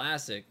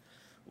Classic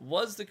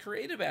was the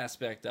creative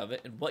aspect of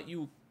it and what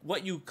you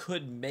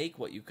could make,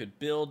 what you could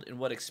build, and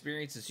what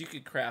experiences you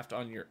could craft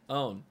on your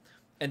own.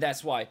 And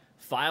that's why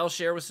file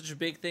share was such a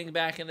big thing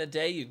back in the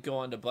day. You'd go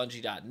onto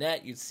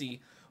Bungie.net, you'd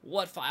see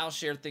what file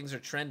share things are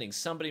trending.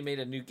 Somebody made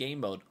a new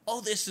game mode.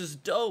 Oh, this is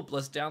dope.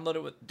 Let's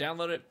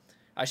download it.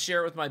 I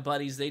share it with my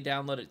buddies. They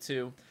download it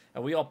too,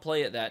 and we all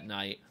play it that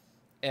night.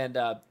 And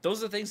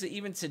those are things that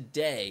even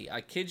today,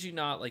 I kid you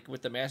not, like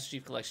with the Master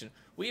Chief Collection,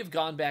 we have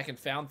gone back and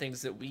found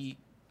things that we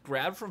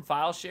grabbed from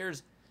file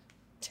shares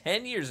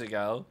 10 years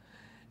ago,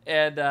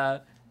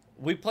 and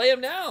we play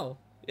them now.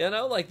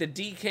 Like the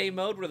DK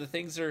mode where the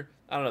things are,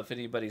 I don't know if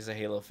anybody's a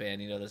Halo fan,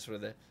 this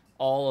where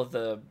all of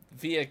the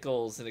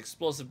vehicles and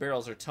explosive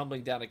barrels are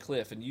tumbling down a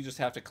cliff, and you just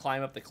have to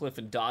climb up the cliff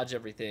and dodge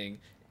everything,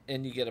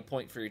 and you get a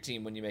point for your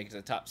team when you make it to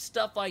the top.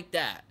 Stuff like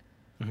that.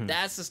 Mm-hmm.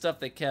 That's the stuff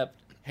that kept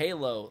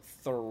Halo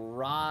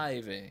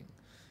thriving.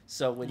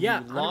 So when you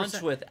launch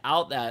 100%.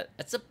 Without that,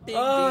 it's a big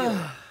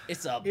deal.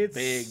 It's a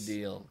big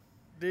deal.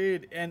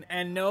 Dude,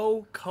 and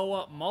no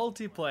co-op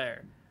multiplayer.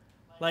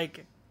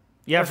 Like...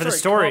 for the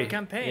story. Co-op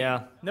campaign.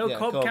 Yeah. No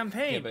co-op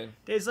campaign.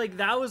 It's like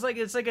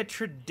it's like a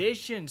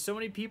tradition. So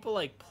many people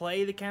like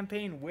play the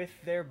campaign with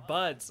their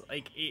buds.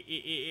 Like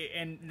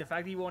and the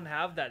fact that you won't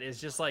have that is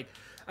just like,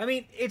 I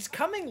mean, it's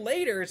coming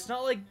later. It's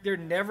not like they're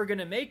never going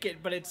to make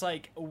it, but it's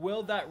like,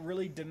 will that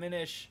really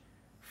diminish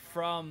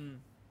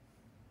from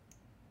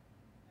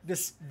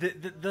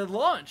the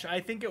launch?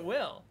 I think it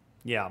will.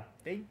 Yeah.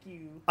 Thank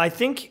you. I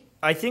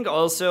think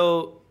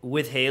also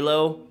with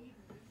Halo,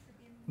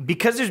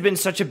 because there's been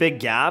such a big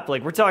gap,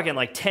 like we're talking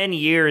like 10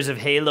 years of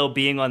Halo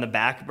being on the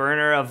back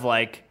burner of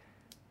like,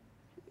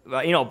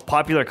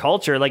 popular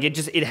culture. Like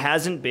it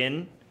hasn't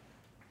been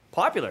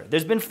popular.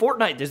 There's been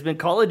Fortnite, there's been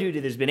Call of Duty,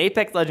 there's been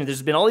Apex Legends,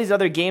 there's been all these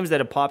other games that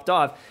have popped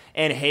off,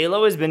 and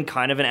Halo has been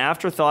kind of an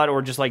afterthought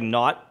or just like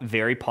not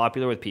very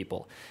popular with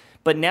people.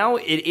 But now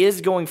it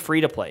is going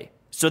free to play.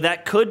 So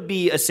that could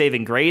be a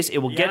saving grace. It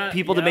will get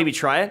people to maybe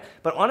try it.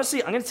 But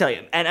honestly, I'm going to tell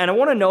you, and I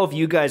want to know if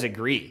you guys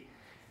agree.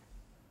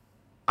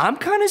 I'm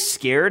kind of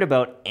scared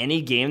about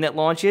any game that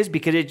launches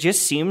because it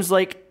just seems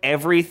like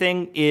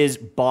everything is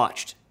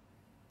botched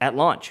at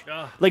launch.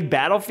 Ugh. Like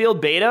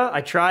Battlefield Beta,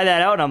 I try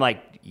that out and I'm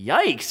like,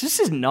 yikes, this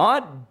is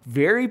not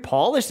very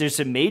polished. There's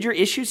some major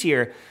issues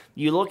here.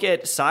 You look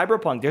at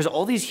Cyberpunk, there's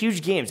all these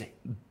huge games,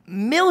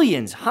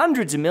 millions,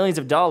 hundreds of millions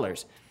of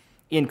dollars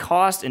in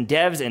cost and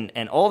devs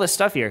and all this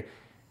stuff here.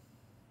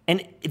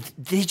 And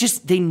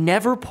they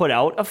never put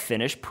out a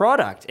finished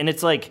product. And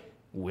it's like,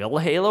 will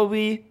Halo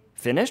be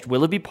finished?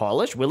 Will it be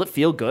polished? Will it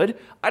feel good?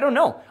 I don't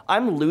know.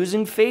 I'm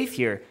losing faith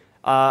here.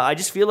 I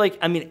just feel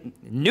like,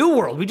 New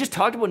World. We just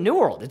talked about New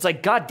World. It's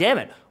like, God damn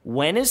it.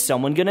 When is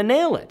someone going to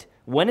nail it?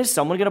 When is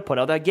someone going to put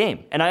out that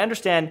game? And I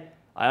understand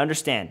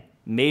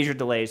major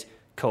delays,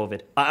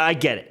 COVID. I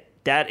get it.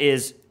 That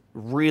is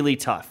really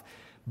tough.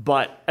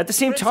 But at the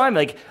same time,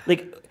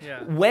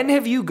 when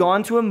have you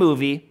gone to a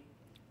movie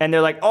and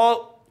they're like,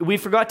 oh, we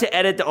forgot to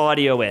edit the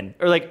audio in,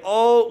 or like,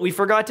 oh, we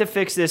forgot to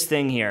fix this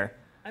thing here.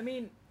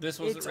 This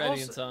wasn't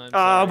ready in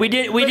time. We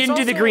didn't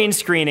do the green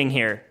screening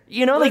here.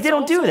 They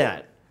don't do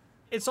that.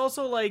 It's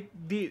also like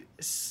the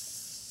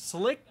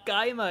Slick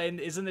Gaima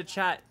is in the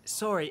chat.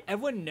 Sorry,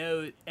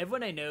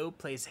 everyone I know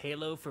plays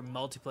Halo for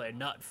multiplayer,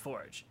 not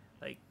Forge.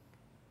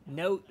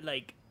 No.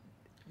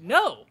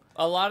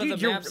 A lot of the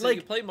maps that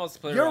you play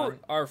multiplayer on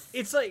are.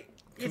 It's like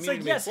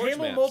yes,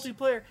 Halo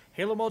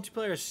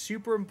multiplayer is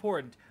super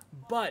important,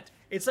 but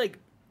it's like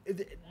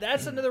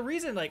that's another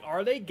reason. Like,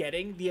 are they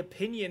getting the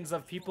opinions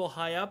of people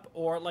high up,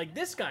 or like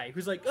this guy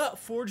who's like, oh,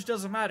 Forge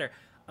doesn't matter?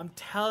 I'm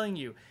telling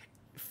you,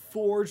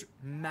 Forge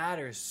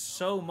matters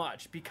so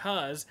much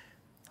because,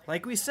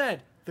 like we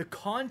said, the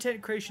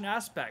content creation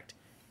aspect.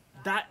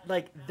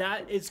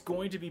 That is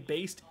going to be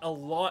based a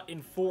lot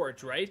in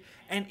Forge, right?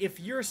 And if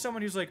you're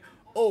someone who's like,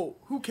 oh,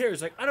 who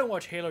cares? Like, I don't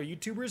watch Halo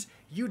YouTubers.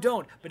 You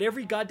don't. But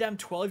every goddamn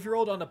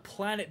 12-year-old on the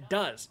planet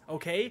does,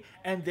 okay?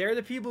 And they're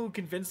the people who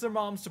convince their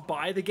moms to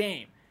buy the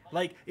game.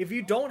 Like, if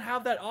you don't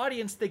have that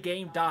audience, the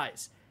game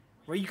dies.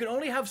 Where you can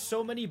only have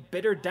so many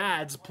bitter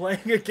dads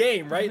playing a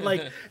game, right?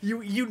 Like,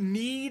 you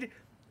need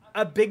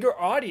a bigger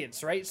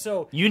audience, right?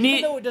 So You need.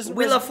 even though it doesn't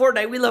We love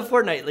Fortnite. We love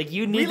Fortnite. Like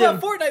you need we them.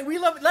 love Fortnite. We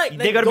love like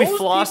They gotta be those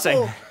flossing.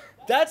 people-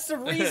 that's the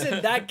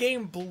reason that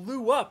game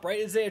blew up, right?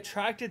 Is they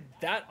attracted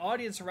that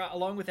audience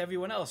along with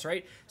everyone else,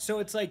 right? So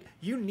it's like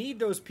you need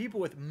those people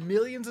with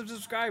millions of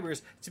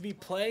subscribers to be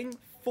playing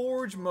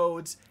Forge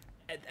modes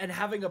and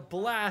having a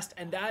blast,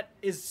 and that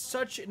is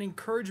such an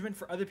encouragement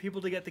for other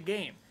people to get the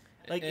game.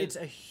 Like it's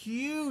a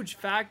huge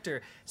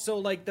factor. So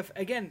like the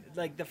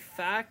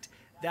fact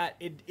that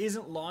it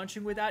isn't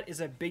launching with that is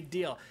a big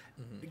deal.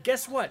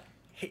 Guess what?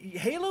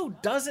 Halo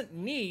doesn't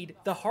need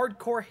the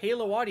hardcore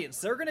Halo audience.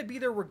 They're going to be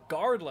there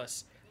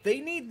regardless. They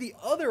need the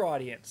other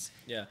audience.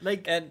 Yeah.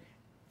 Like and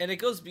it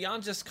goes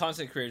beyond just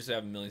content creators who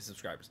have 1 million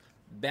subscribers.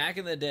 Back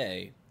in the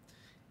day,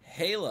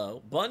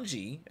 Halo,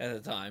 Bungie at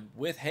the time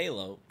with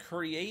Halo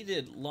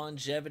created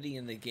longevity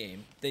in the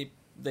game. They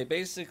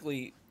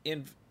basically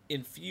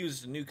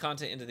infused new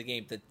content into the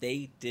game that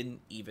they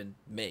didn't even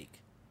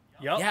make.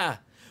 Yep. Yeah.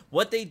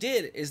 What they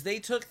did is they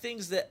took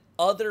things that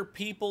other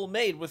people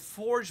made with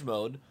Forge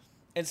mode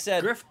and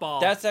said, Griffball.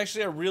 that's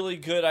actually a really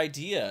good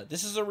idea.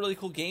 This is a really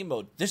cool game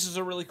mode. This is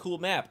a really cool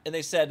map. And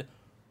they said,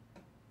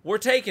 we're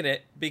taking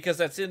it because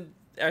that's in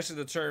actually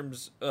the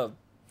terms of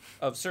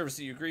service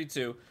that you agreed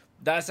to.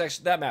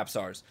 That map's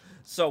ours.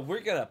 So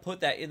we're going to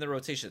put that in the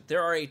rotation.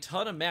 There are a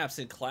ton of maps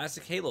in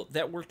classic Halo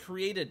that were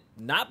created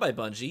not by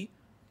Bungie,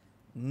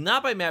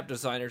 not by map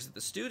designers at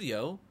the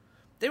studio.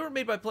 They were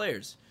made by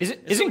players. Isn't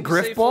And so when you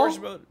say Griffball? Forge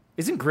mode-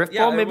 Isn't Griffball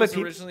yeah, made it by was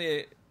people?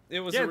 originally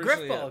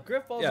Griffball.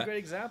 Griffball's yeah. a great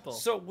example.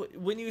 So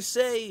when you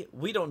say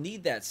we don't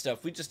need that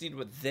stuff, we just need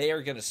what they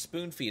are going to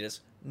spoon feed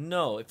us.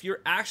 No, if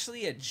you're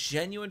actually a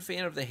genuine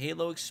fan of the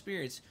Halo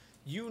experience,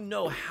 you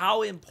know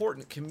how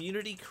important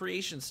community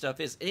creation stuff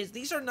is. And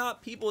these are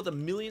not people with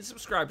 1 million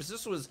subscribers.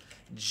 This was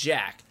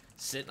Jack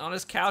sitting on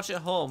his couch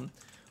at home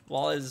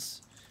while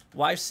his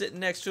wife's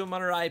sitting next to him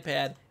on her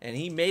iPad, and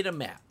he made a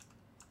map,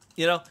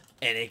 and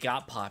it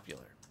got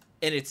popular.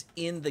 And it's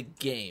in the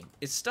game.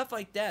 It's stuff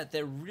like that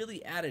that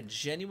really added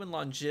genuine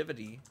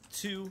longevity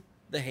to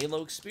the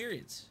Halo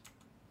experience.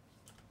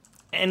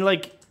 And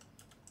like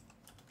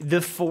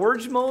the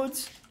Forge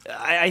modes,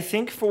 I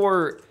think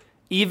for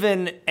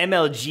even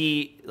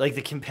MLG, like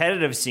the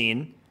competitive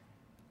scene,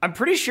 I'm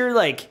pretty sure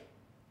like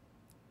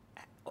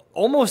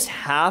almost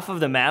half of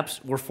the maps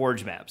were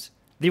Forge maps.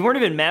 They weren't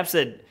even maps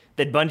that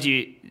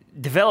Bungie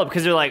developed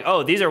because they're like,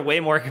 oh, these are way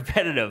more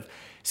competitive.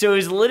 So it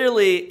was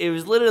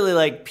literally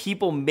like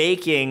people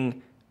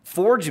making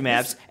Forge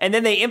maps, and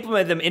then they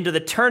implement them into the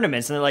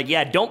tournaments, and they're like,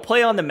 yeah, don't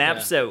play on the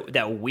maps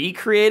that we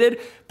created,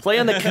 play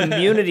on the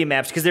community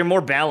maps because they're more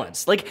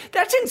balanced. Like,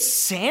 that's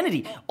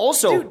insanity.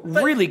 Also,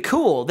 really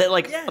cool that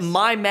like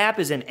my map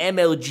is an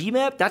MLG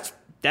map.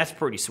 That's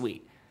pretty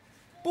sweet.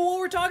 But what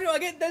we're talking about,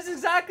 again, that's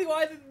exactly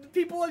why the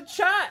people in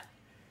chat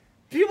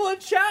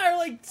are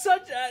like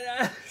such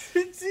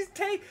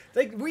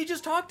like we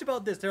just talked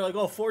about this. They're like,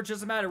 oh, Forge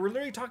doesn't matter. We're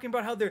literally talking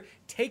about how they're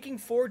taking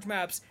Forge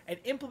maps and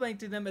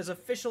implementing them as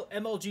official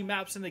MLG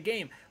maps in the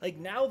game. Like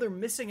now they're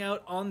missing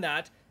out on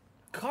that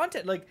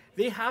content. Like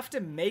they have to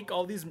make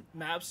all these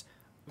maps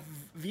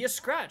via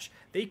Scratch.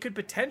 They could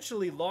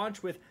potentially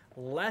launch with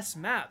less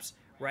maps,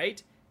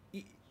 right?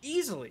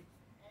 Easily.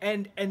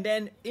 And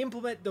then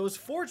implement those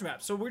Forge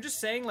maps. So we're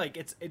just saying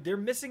like they're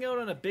missing out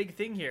on a big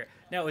thing here.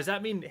 Now, does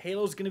that mean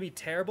Halo's going to be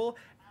terrible?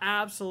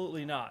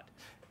 Absolutely not.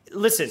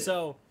 Listen,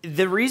 so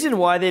the reason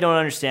why they don't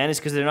understand is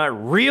because they're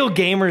not real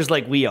gamers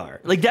like we are.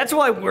 Like that's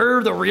why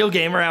we're the Real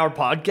Gamer Hour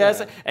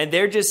podcast, and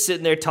they're just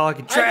sitting there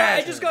talking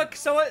trash. I just got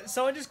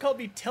someone just called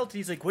me tilted.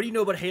 He's like, "What do you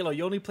know about Halo?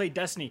 You only play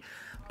Destiny."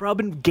 Bro, I've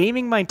been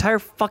gaming my entire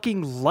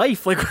fucking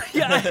life. Like,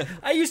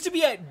 I used to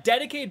be a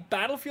dedicated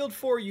Battlefield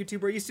 4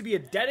 YouTuber. I used to be a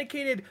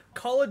dedicated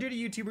Call of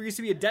Duty YouTuber. I used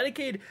to be a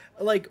dedicated,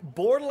 like,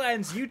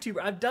 Borderlands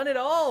YouTuber. I've done it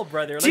all,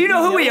 brother. Do you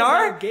know who we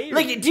are?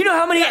 Like, do you know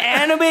how many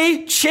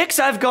anime chicks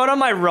I've got on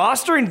my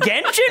roster in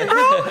Genshin,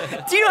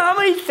 bro? Do you know how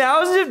many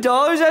thousands of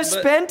dollars I've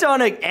spent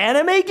on an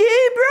anime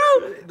game,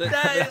 bro?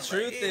 The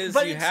truth is,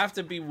 you have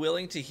to be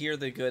willing to hear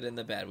the good and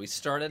the bad. We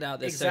started out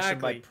this section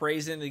by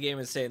praising the game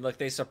and saying, look,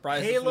 they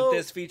surprised us with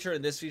this feature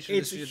and this feature.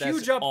 It's this feature. a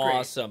huge That's upgrade.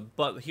 awesome.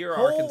 But here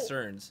are our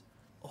concerns.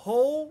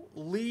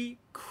 Holy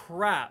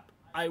crap.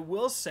 I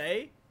will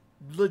say,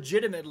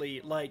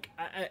 legitimately, like,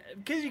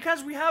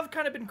 because we have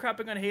kind of been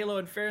crapping on Halo,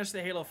 in fairness to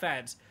the Halo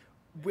fans.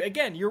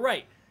 Again, you're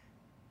right.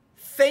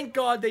 Thank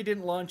God they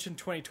didn't launch in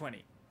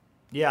 2020.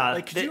 Yeah,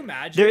 like, could you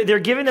imagine? They're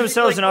giving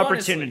themselves like, an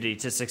opportunity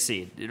to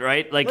succeed,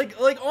 right?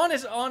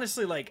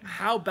 Honestly, like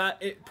how bad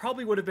it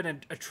probably would have been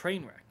a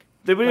train wreck.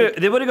 They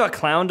would have got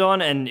clowned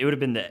on, and it would have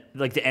been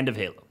the end of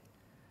Halo.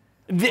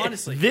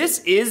 Honestly, this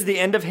is the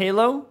end of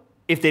Halo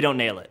if they don't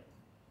nail it.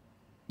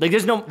 Like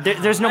there's no more. I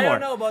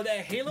don't know about that.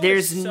 Halo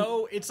is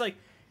so it's like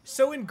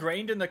so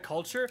ingrained in the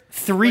culture.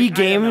 Three Like, I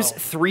don't games, know.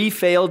 3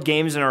 failed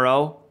games in a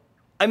row.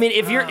 I mean,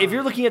 if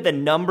you're looking at the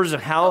numbers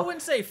of I how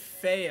wouldn't say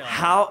fail.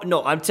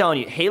 no, I'm telling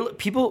you, Halo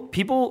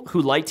people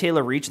who liked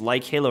Halo Reach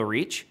like Halo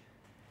Reach,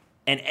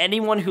 and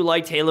anyone who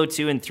liked Halo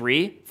 2 and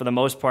 3 for the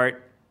most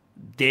part,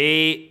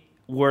 they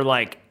were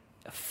like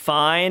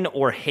fine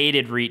or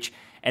hated Reach.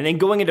 And then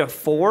going into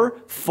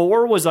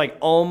 4 was like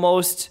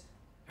almost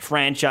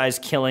franchise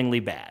killingly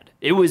bad.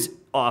 It was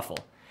awful.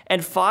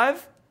 And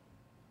 5,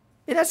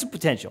 it has some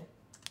potential.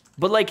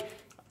 But like,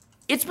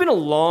 it's been a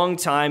long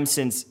time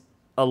since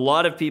a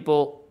lot of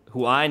people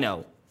who I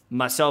know,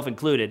 myself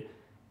included,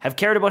 have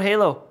cared about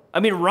Halo. I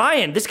mean,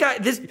 Ryan,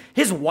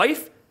 his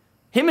wife,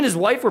 him and his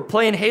wife were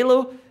playing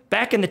Halo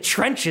back in the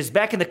trenches,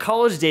 back in the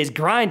college days,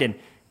 grinding.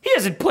 He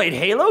hasn't played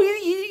Halo.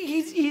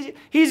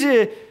 He's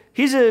a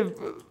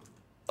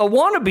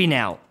wannabe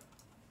now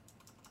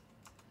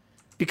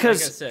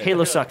because Like I said,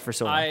 Halo sucked for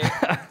so long.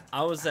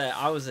 I was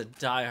a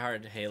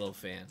diehard Halo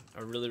fan.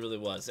 I really, really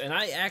was, and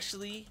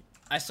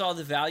I saw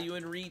the value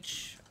in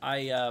Reach.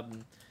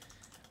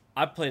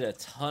 I played a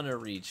ton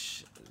of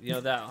Reach. You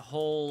know, that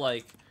whole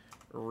like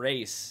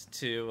race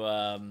to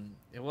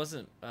it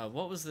wasn't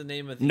what was the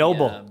name of the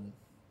Noble.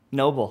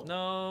 Noble,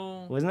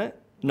 No, wasn't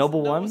it?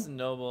 Noble no, it one. wasn't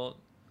Noble.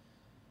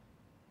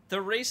 The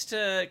race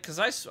to, because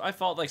I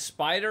felt like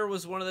Spider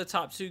was one of the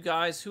top 2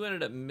 guys who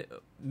ended up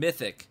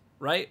Mythic,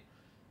 right?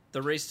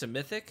 The race to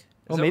Mythic.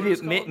 Well, that what it was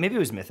called? maybe it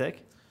was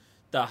Mythic.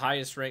 The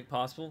highest rank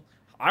possible.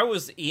 I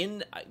was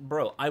in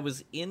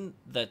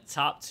the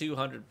top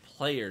 200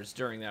 players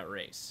during that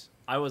race.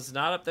 I was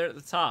not up there at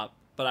the top,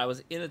 but I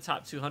was in the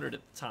top 200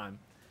 at the time.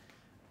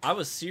 I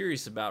was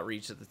serious about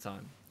Reach at the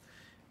time.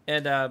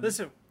 And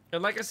Listen,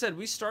 and like I said,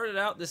 we started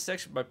out this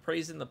section by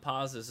praising the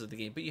positives of the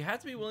game, but you have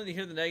to be willing to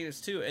hear the negatives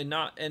too, and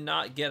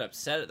not get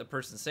upset at the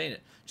person saying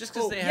it. Just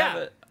because they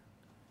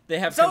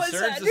have so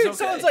concerns. it's, Is okay.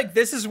 someone's like,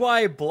 this is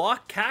why I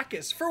block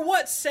Cactus. For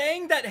what?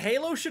 Saying that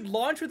Halo should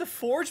launch with a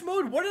Forge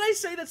mode? What did I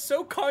say that's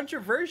so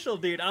controversial,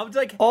 dude? I was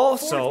like,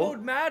 Also, Forge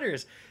mode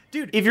matters.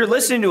 Dude, If you're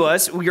listening to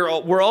us,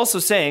 we're also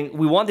saying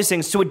we want these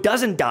things so it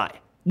doesn't die.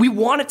 We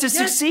want it to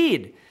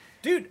succeed.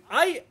 Dude,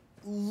 I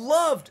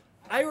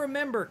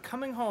remember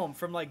coming home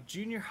from like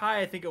junior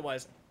high, I think it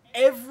was,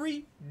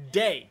 every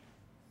day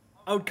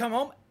I would come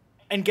home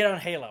and get on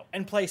Halo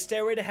and play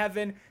Stairway to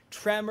Heaven,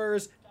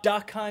 Tremors,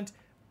 Duck Hunt.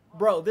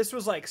 Bro, this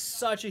was like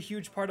such a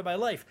huge part of my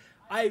life.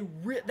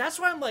 That's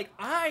why I'm like,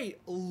 I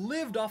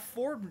lived off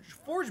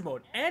Forge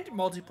mode and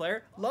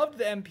multiplayer. Loved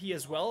the MP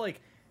as well.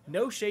 Like,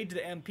 no shade to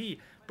the MP,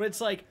 but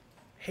it's like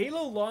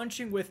Halo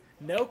launching with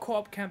no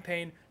co-op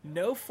campaign,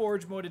 no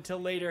Forge mode until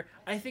later,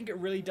 I think it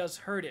really does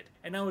hurt it.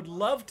 And I would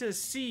love to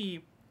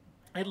see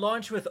it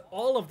launch with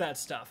all of that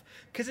stuff.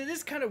 Because it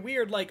is kind of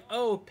weird, like,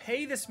 oh,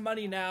 pay this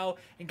money now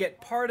and get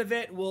part of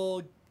it.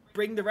 We'll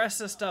bring the rest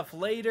of the stuff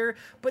later.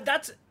 But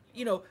that's,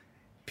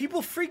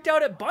 people freaked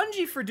out at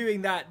Bungie for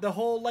doing that. The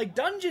whole, like,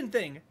 dungeon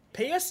thing.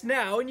 Pay us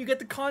now and you get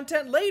the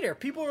content later.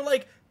 People are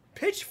like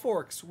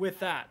pitchforks with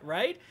that,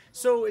 right?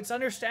 So it's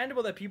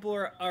understandable that people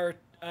are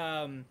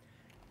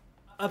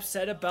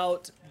upset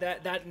about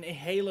that in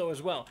Halo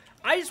as well.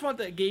 I just want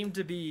the game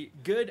to be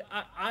good.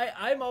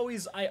 I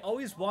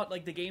always want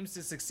like the games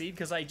to succeed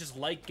because I just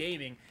like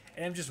gaming,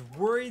 and I'm just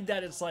worried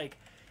that it's like,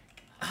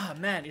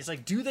 it's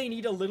like, do they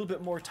need a little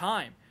bit more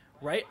time,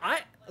 right?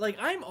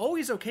 I'm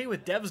always okay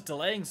with devs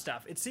delaying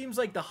stuff. It seems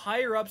like the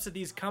higher ups of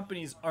these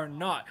companies are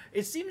not.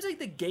 It seems like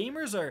the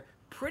gamers are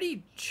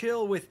pretty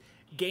chill with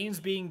games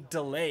being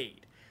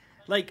delayed.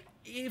 Like,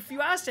 if you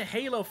asked a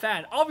Halo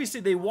fan, obviously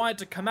they want it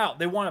to come out,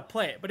 they want to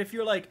play it. But if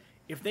you're like,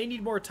 if they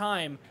need more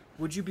time,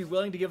 would you be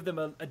willing to give them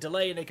a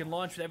delay and they can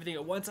launch with everything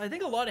at once? I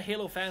think a lot of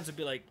Halo fans would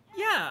be like,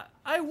 yeah,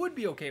 I would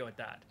be okay with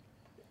that.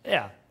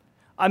 Yeah.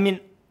 I mean,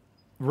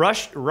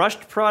 rushed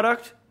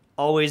product,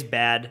 always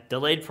bad.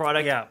 Delayed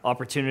product,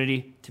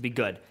 opportunity to be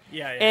good.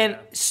 And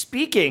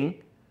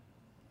speaking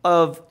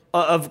of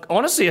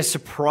honestly a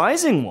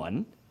surprising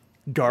one,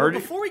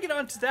 Before we get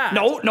on to that...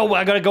 No,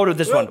 I gotta go to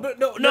this one.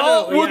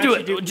 No, we'll do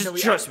it. Just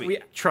trust me.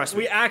 Trust me.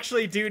 We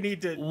actually do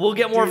need to... We'll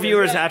get more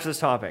viewers after this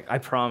topic. I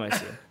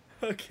promise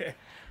you. Okay.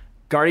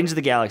 Guardians of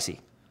the Galaxy.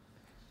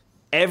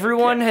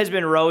 Everyone has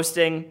been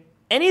roasting.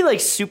 Any like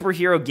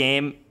superhero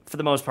game, for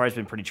the most part, has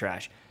been pretty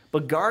trash.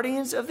 But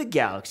Guardians of the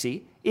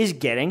Galaxy is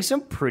getting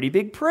some pretty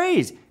big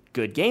praise.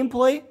 Good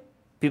gameplay.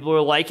 People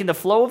are liking the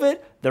flow of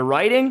it. The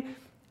writing.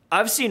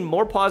 I've seen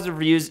more positive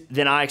reviews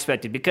than I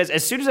expected, because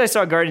as soon as I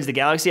saw Guardians of the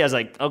Galaxy, I was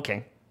like,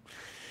 okay.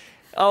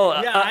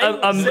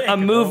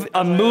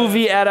 A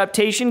movie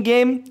adaptation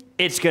game,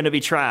 it's going to be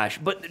trash.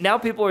 But now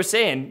people are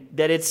saying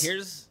that it's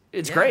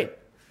great.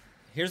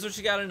 Here's what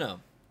you got to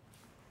know.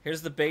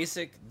 Here's the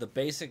basic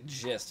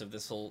gist of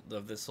this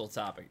whole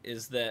topic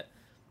is that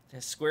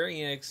Square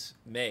Enix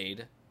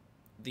made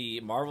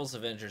the Marvel's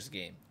Avengers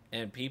game,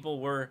 and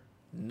people were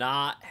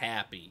not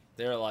happy.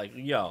 They're like,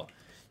 yo,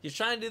 you're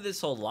trying to do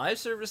this whole live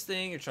service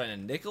thing. You're trying to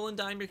nickel and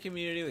dime your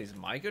community with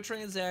these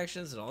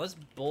microtransactions and all this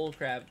bull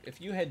crap. If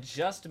you had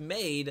just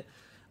made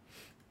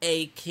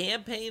a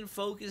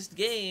campaign-focused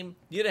game,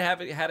 you'd have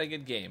had a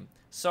good game.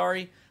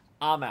 Sorry,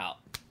 I'm out.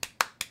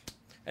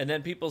 And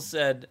then people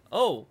said,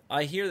 oh,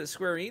 I hear that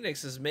Square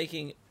Enix is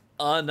making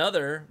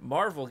another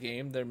Marvel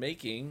game. They're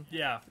making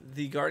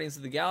the Guardians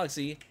of the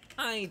Galaxy.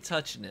 I ain't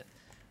touching it.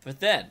 But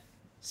then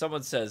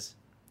someone says,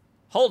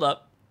 hold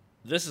up,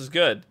 this is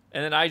good.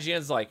 And then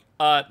IGN's like,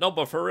 no,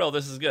 but for real,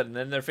 this is good. And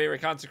then their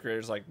favorite content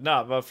creator's like,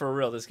 nah, but for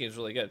real, this game's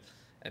really good.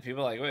 And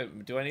people are like,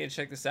 wait, do I need to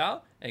check this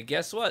out? And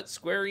guess what?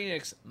 Square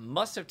Enix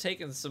must have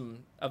taken some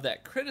of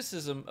that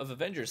criticism of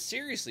Avengers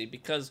seriously,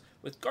 because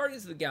with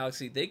Guardians of the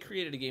Galaxy, they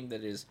created a game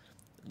that is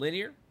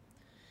linear,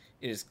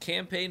 it is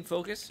campaign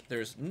focused,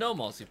 there's no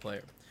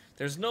multiplayer,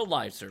 there's no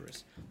live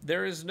service,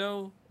 there are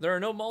no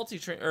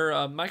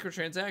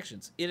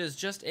microtransactions. It is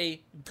just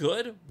a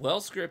good, well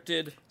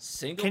scripted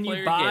single player game. Can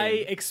you buy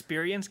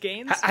experience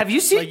gains? Have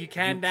you seen? Like you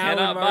can you now.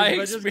 cannot buy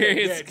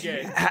experience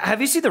gains. Have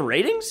you seen the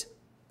ratings?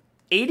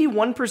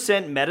 81%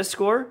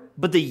 Metascore,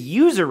 but the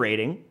user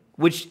rating,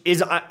 which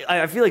is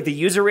I feel like the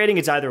user rating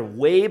is either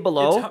way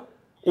below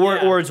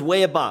or it's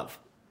way above.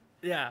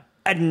 Yeah.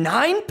 A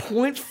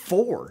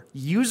 9.4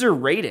 user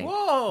rating.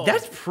 Whoa.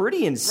 That's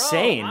pretty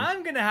insane. Bro,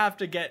 I'm gonna have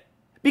to get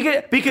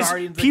because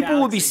Guardians of the people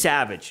will be Galaxy.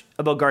 savage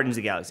about Guardians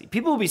of the Galaxy.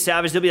 People will be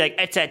savage. They'll be like,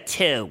 it's a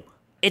 2.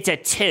 It's a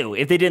 2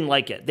 if they didn't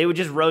like it. They would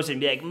just roast it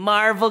and be like,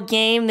 Marvel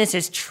game, this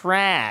is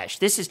trash.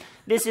 This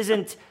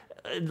isn't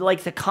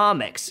like the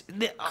comics.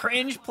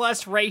 cringe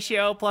plus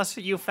ratio plus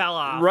you fell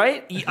off.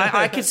 Right?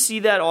 I could see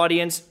that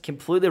audience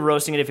completely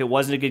roasting it if it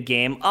wasn't a good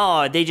game.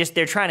 Oh,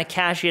 they're trying to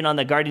cash in on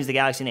the Guardians of the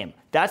Galaxy name.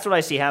 That's what I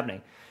see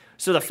happening.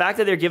 So the fact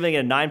that they're giving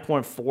it a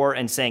 9.4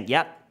 and saying,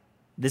 yep,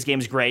 this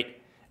game's great,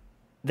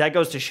 that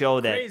goes to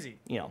show that, Crazy.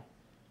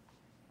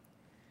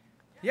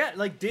 Yeah,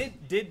 like did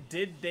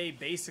they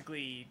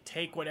basically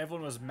take what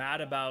everyone was mad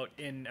about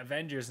in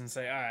Avengers and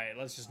say, all right,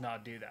 let's just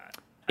not do that?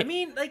 I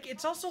mean, like,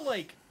 it's also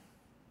like,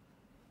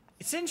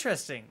 it's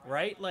interesting,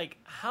 right? Like,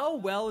 how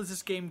well is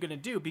this game gonna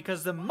do?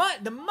 Because the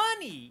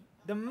money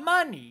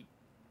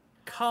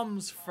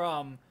comes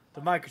from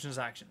the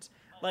microtransactions.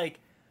 Like,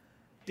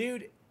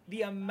 dude,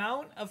 the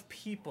amount of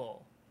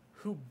people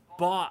who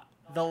bought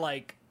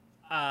the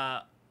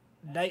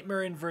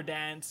Nightmare in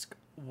Verdansk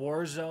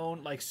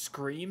Warzone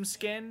Scream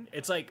skin,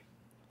 it's like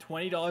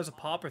 $20 a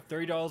pop or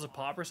 $30 a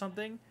pop or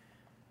something.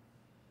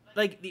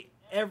 Like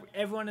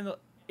everyone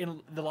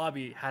in the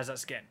lobby has that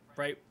skin,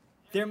 right?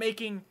 They're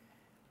making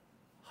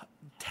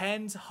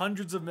tens,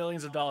 hundreds of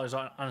millions of dollars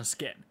on a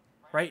skin,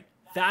 right?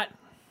 That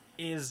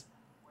is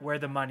where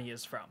the money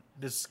is from,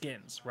 the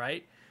skins,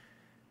 right?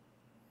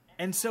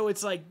 And so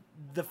it's like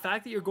the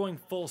fact that you're going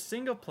full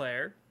single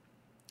player,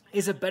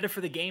 is it better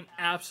for the game?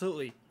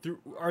 Absolutely.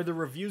 Are the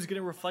reviews going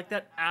to reflect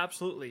that?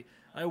 Absolutely.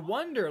 I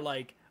wonder,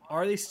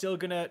 are they still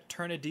going to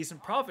turn a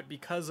decent profit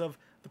because of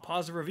the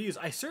positive reviews?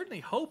 I certainly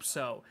hope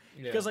so.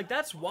 Yeah. Because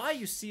that's why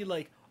you see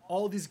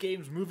all these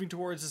games moving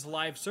towards this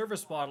live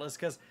service model, is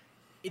because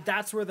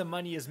that's where the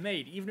money is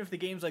made. Even if the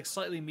game's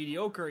slightly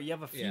mediocre, you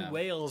have a few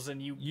whales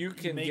and you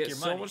can make get your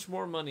so money. much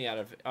more money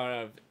out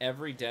of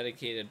every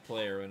dedicated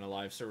player in a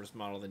live service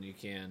model than you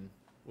can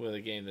with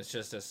a game that's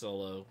just a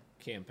solo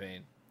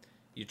campaign.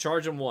 You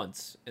charge them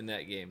once in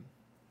that game.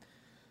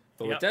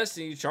 But with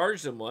Destiny, you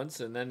charge them once,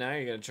 and then now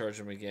you're going to charge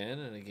them again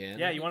and again.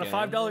 Yeah, you want a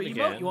 $5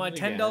 emote? You want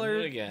a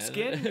 $10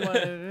 skin? You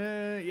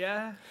want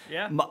yeah.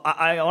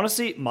 I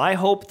honestly, my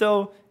hope,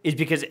 though, is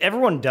because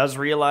everyone does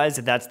realize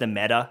that that's the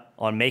meta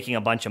on making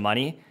a bunch of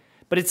money.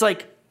 But it's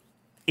like,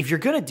 if you're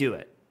going to do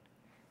it,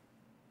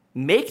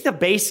 make the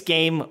base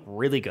game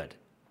really good.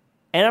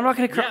 And I'm not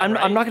going to cry. I'm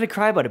not going to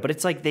cry about it, but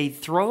it's like they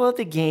throw out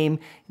the game.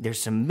 There's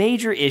some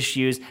major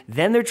issues.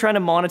 Then they're trying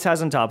to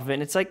monetize on top of it,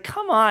 and it's like,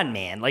 come on,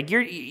 man!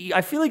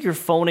 I feel like you're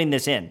phoning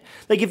this in.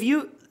 I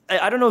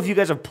don't know if you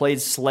guys have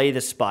played Slay the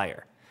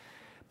Spire,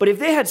 but if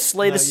they had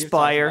Slay the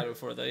Spire,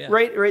 before, though, yeah.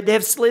 right, they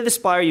have Slay the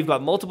Spire. You've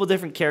got multiple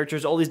different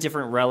characters, all these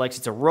different relics.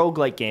 It's a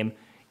roguelike game.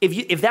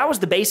 If that was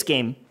the base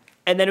game,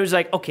 and then it was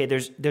like, okay,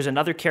 there's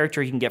another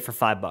character you can get for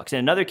 $5, and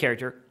another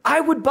character, I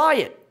would buy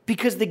it.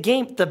 Because the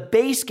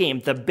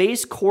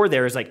base core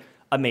there is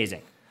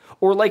amazing.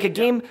 Or a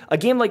game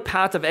like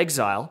Path of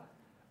Exile,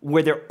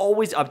 where they're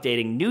always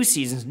updating new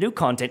seasons, new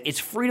content. It's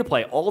free to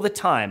play all the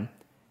time.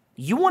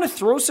 You want to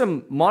throw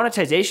some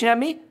monetization at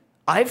me?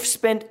 I've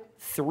spent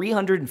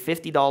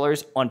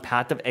 $350 on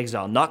Path of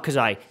Exile, not because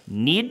I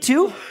need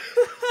to,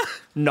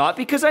 not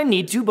because I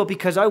need to, but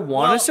because I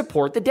want to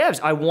support the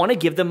devs. I want to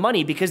give them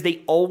money because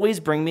they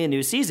always bring me a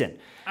new season.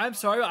 I'm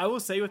sorry, I will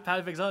say with Path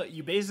of Exile,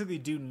 you basically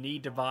do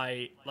need to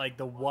buy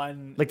the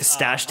one the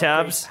stash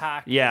tabs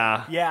pack.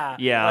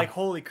 Yeah.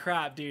 Holy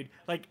crap, dude!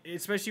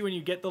 Especially when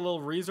you get the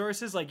little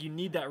resources, you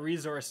need that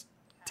resource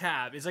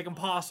tab. It's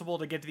impossible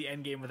to get to the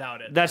end game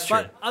without it. That's true.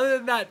 But other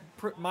than that,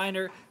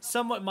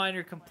 somewhat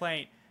minor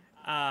complaint.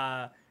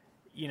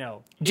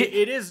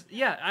 It is.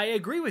 Yeah, I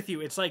agree with you.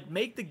 It's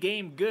make the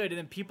game good, and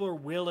then people are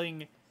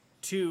willing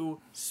to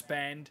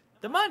spend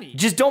the money.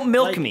 Just don't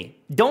milk me.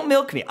 Don't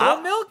milk me.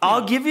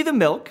 I'll give you the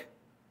milk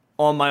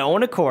on my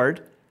own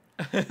accord,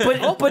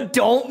 but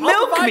don't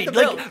milk provide me, the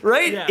like, milk.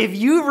 right? Yeah. If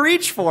you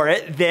reach for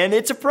it, then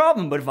it's a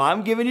problem. But if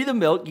I'm giving you the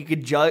milk, you can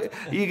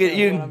you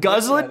can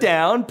guzzle it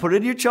down, put it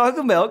in your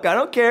chocolate milk. I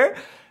don't care.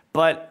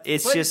 But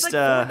it's But just it's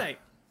like Fortnite.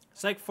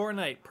 It's like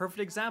Fortnite. Perfect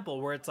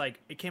example where it's like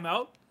it came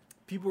out,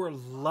 people were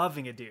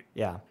loving it, dude.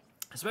 yeah.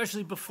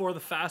 Especially before the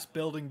fast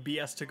building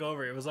BS took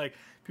over. It was like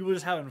people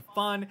just having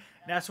fun.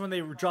 And that's when they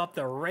dropped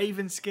the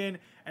Raven skin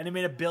and they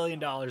made $1 billion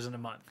in a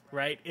month,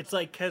 right? It's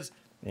like, because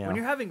when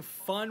you're having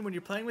fun, when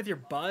you're playing with your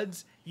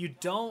buds, you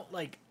don't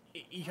like,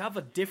 you have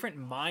a different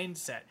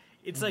mindset.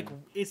 It's like,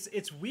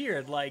 it's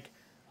weird. Like,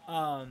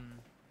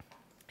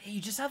 you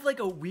just have like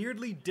a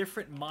weirdly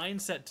different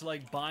mindset to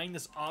like buying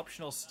this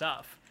optional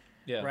stuff.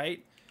 Yeah.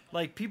 Right?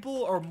 Like,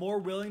 people are more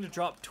willing to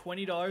drop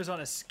 $20 on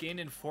a skin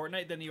in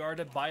Fortnite than you are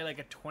to buy, like,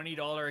 a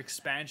 $20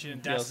 expansion in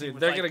Destiny. See, with,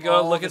 they're like, going to go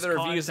and all look at this the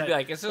reviews and be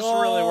content. like, is this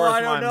really worth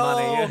I my don't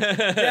know.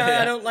 money? Yeah,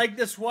 I don't like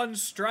this one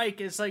strike.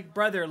 It's like,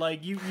 brother,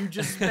 like, you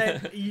just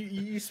spent,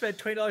 you spent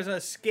 $20 on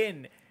a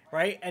skin,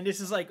 right? And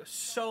this is, like,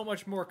 so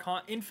much more,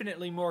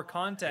 infinitely more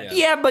content.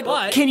 Yeah,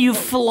 but can you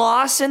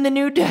floss in the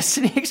new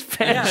Destiny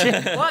expansion?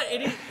 Yeah, but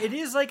it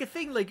is like a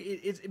thing. Like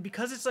it's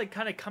because it's like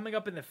kind of coming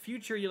up in the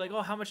future. You're like,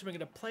 oh, how much am I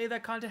going to play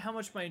that content? How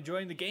much am I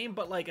enjoying the game?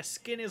 But like a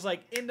skin is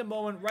like in the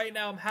moment right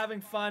now. I'm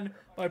having fun.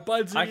 My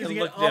buds are using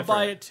it. I'll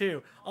buy it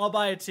too.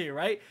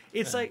 Right?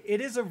 It's like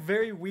it is a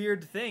very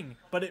weird thing,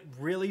 but it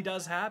really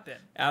does happen.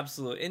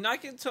 Absolutely, and I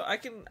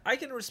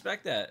can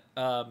respect that.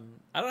 I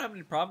don't have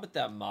any problem with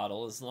that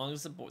model as long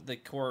as the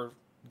core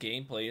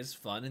gameplay is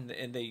fun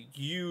and they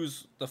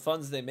use the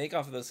funds they make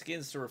off of those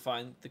skins to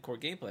refine the core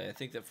gameplay. I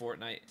think that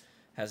Fortnite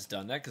has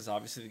done that because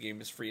obviously the game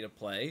is free to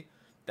play.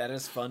 That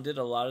has funded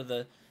a lot of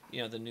the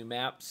the new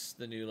maps,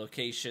 the new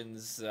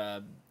locations,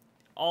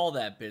 all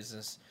that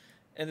business.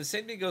 And the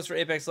same thing goes for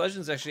Apex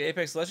Legends. Actually,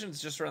 Apex Legends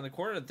is just around the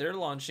corner. They're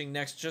launching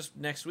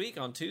next week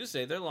on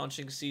Tuesday. They're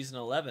launching Season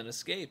 11,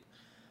 Escape.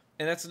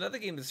 And that's another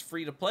game that's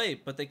free to play,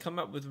 but they come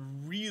up with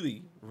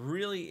really,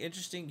 really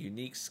interesting,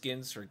 unique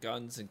skins for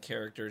guns and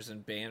characters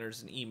and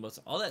banners and emotes,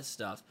 all that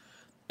stuff.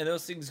 And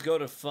those things go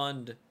to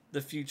fund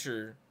the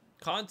future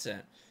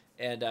content.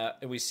 And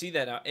we see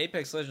that now.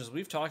 Apex Legends,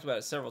 we've talked about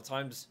it several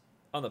times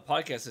on the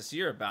podcast this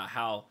year about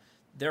how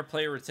their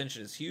player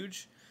retention is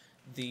huge.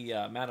 The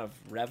amount of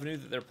revenue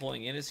that they're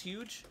pulling in is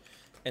huge.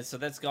 And so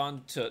that's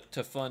gone to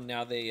fund.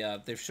 Now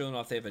they've shown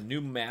off they have a new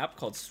map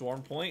called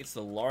Storm Point. It's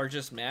the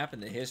largest map in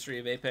the history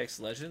of Apex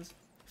Legends.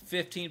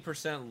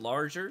 15%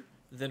 larger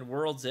than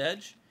World's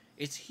Edge.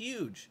 It's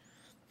huge.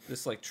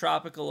 This like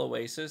tropical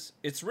oasis.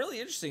 It's really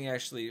interesting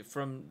actually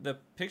from the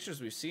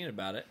pictures we've seen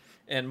about it.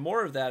 And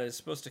more of that is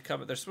supposed to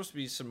come. There's supposed to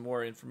be some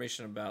more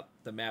information about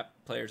the map,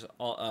 players,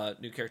 all,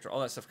 new character,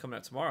 all that stuff coming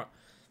out tomorrow.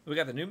 We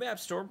got the new map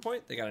Storm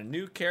Point. They got a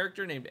new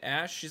character named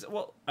Ash.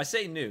 I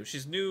say new.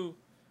 She's new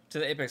to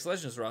the Apex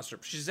Legends roster.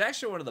 She's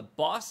actually one of the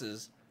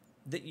bosses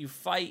that you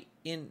fight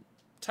in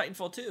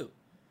Titanfall 2.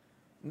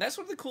 And that's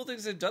one of the cool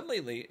things they've done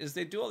lately is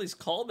they do all these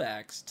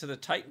callbacks to the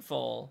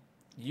Titanfall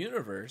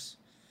universe.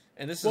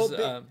 And this is...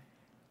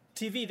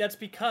 TV, that's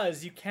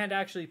because you can't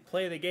actually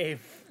play the game.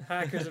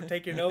 Hackers have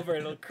taken over.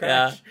 It'll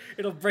crash. Yeah.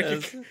 It'll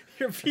break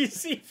your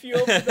PC if you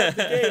open up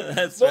the game.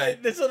 That's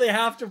right. So they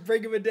have to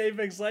bring them into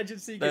Apex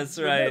Legends so you can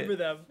remember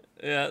them.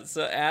 Yeah,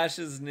 so Ash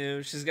is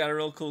new. She's got a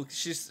real cool...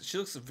 She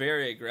looks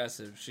very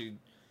aggressive.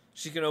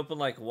 She can open,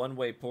 like,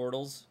 one-way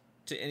portals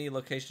to any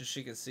location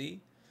she can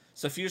see.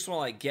 So if you just want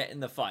to, like, get in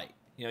the fight,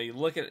 you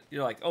look at it,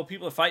 you're like, oh,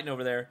 people are fighting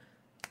over there,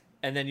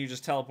 and then you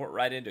just teleport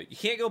right into it. You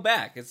can't go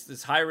back.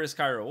 It's high risk,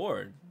 high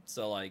reward.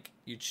 So, like,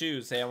 you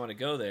choose, hey, I want to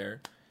go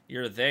there.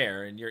 You're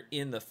there, and you're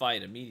in the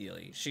fight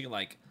immediately. She can,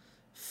 like,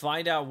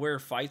 find out where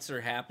fights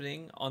are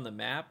happening on the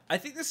map. I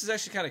think this is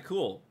actually kind of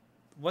cool.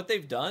 What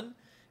they've done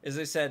is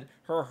they said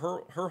her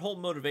whole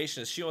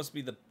motivation is she wants to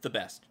be the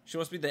best. She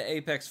wants to be the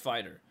Apex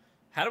fighter.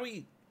 How do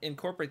we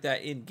incorporate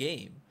that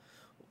in-game?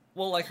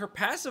 Well, like, her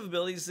passive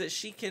ability is that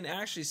she can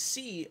actually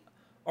see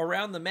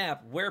around the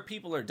map where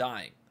people are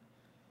dying.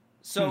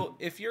 So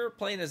if you're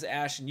playing as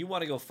Ash and you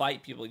want to go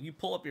fight people, you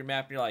pull up your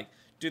map and you're like,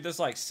 dude, there's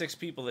like 6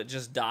 people that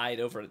just died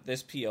over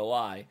this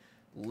POI.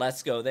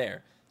 Let's go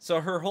there. So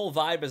her whole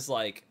vibe is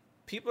like,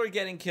 people are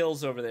getting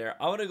kills over there.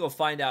 I want to go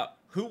find out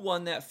who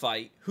won that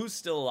fight, who's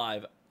still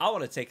alive. I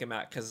want to take them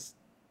out because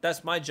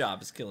that's my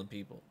job is killing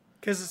people.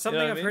 Because something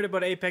I've heard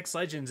about Apex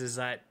Legends is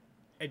that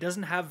it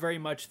doesn't have very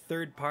much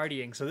third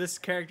partying. So this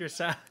character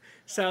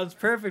sounds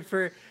perfect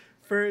for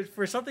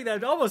something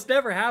that almost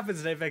never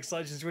happens in Apex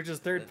Legends, which is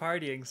third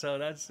partying. So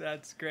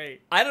that's great.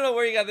 I don't know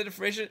where you got the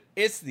information.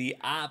 It's the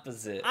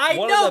opposite.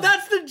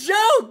 That's the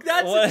joke.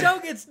 The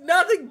joke. It's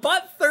nothing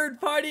but third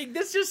partying.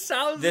 This just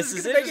sounds. This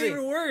is going to make it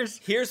even worse.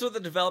 Here's what the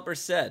developer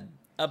said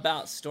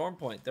about Storm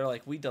Point. They're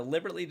like, we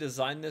deliberately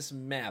designed this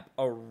map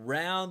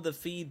around the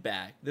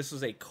feedback. This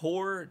was a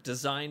core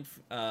design,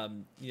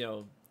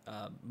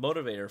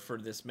 motivator for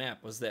this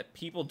map was that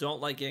people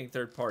don't like getting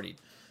third partied.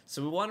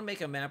 So we want to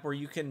make a map where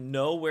you can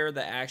know where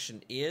the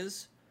action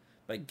is,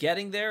 but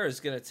getting there is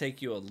going to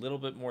take you a little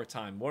bit more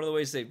time. One of the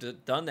ways they've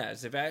done that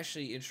is they've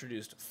actually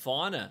introduced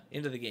fauna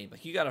into the game.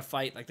 Like, you got to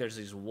fight, like, there's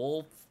these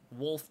wolf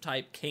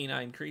type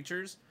canine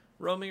creatures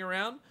roaming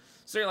around.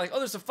 So you're like, oh,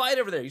 there's a fight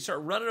over there. You start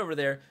running over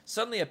there.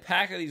 Suddenly a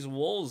pack of these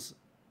wolves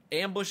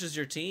ambushes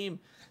your team.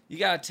 You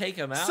got to take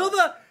them out. So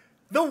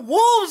the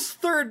wolves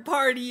third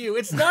party you.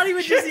 It's not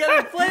even just the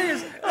other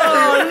players.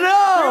 Oh,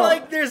 no. They're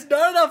like, there's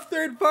not enough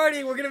third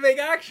party. We're going to make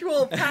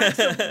actual packs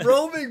of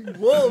roaming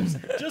wolves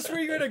just for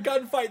you in a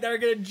gunfight that are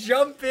going to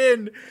jump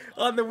in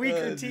on the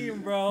weaker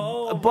team,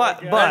 bro. Oh,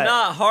 But- my God. but- They're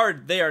not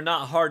hard. They are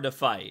not hard to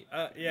fight.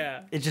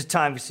 Yeah. It's just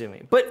time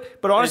consuming. But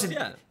honestly,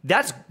 Yeah.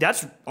 that's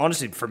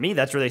honestly for me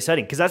that's really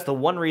exciting because that's the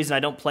one reason I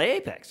don't play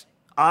Apex.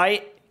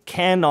 I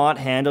cannot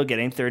handle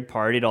getting third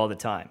partied all the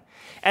time.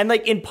 And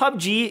like in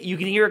PUBG, you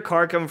can hear a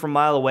car coming from a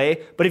mile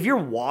away, but if you're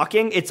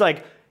walking, it's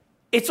like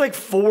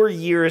 4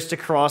 years to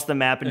cross the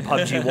map in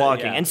PUBG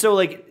walking. Yeah. And so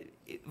like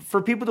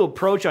for people to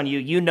approach on you,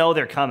 you know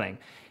they're coming.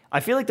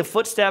 I feel like the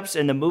footsteps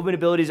and the movement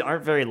abilities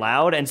aren't very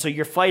loud, and so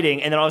you're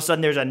fighting, and then all of a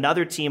sudden there's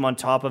another team on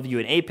top of you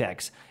in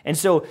Apex. And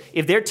so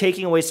if they're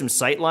taking away some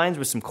sight lines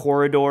with some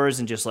corridors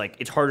and just like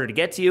it's harder to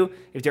get to you,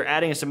 if they're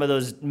adding some of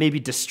those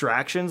maybe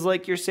distractions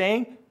like you're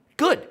saying,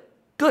 good.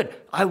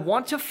 I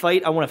want to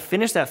fight. I want to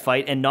finish that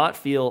fight and not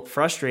feel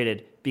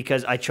frustrated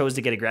because I chose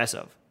to get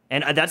aggressive.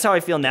 And that's how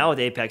I feel now with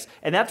Apex.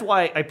 And that's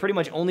why I pretty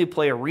much only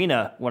play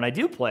Arena when I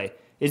do play,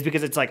 is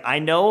because it's like I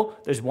know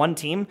there's one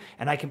team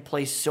and I can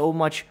play so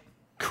much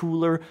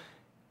cooler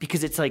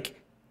because it's like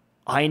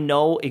I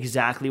know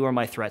exactly where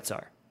my threats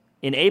are.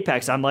 In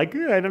Apex, I'm like,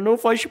 I don't know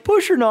if I should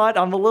push or not.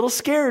 I'm a little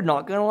scared,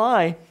 not going to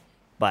lie.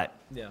 But,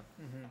 Yeah.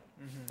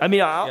 I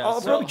mean, I'll Yeah,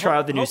 so probably try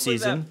out the new hopefully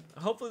season.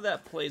 Hopefully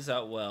that plays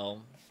out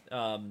well.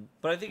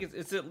 But I think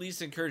it's at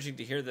least encouraging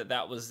to hear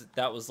that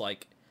was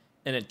like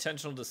an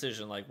intentional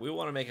decision. Like, we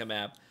want to make a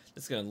map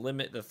that's going to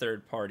limit the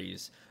third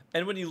parties.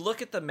 And when you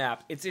look at the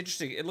map, it's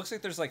interesting. It looks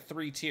like there's like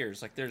 3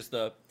 tiers. Like, there's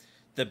the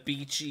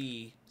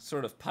beachy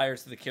sort of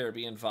Pirates of the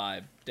Caribbean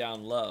vibe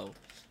down low.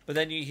 But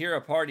then you hear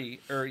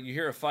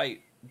a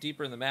fight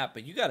deeper in the map,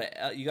 but you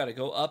gotta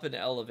go up in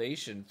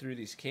elevation through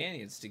these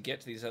canyons to get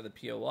to these other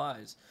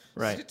POIs.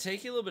 So Right. it's gonna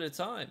take you a little bit of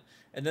time.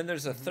 And then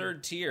there's a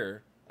third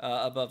tier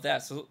above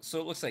that. So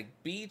it looks like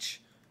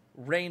beach,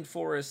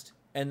 rainforest,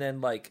 and then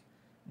like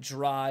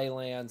dry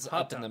lands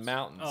Hot up in the tubs.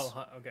 mountains.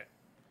 Oh, okay.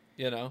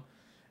 You know?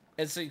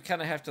 And so you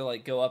kind of have to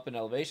like go up in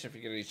elevation if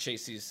you're going to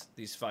chase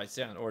these fights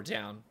down, or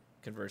down,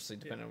 conversely,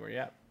 depending on where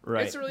you're at.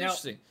 Right. It's really Now-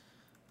 interesting.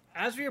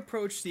 As we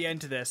approach the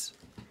end to this,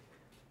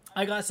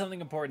 I got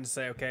something important to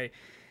say, okay?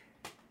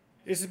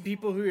 There's some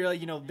people who are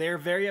like, they're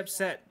very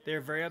upset.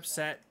 They're very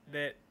upset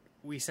that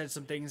we said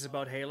some things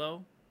about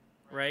Halo,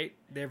 right?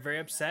 They're very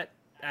upset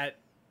at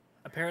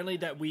apparently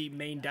that we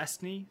main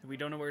Destiny. We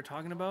don't know what we're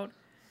talking about.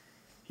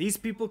 These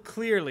people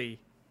clearly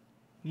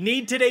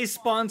need today's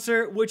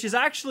sponsor, which is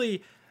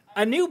actually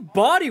a new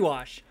body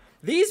wash.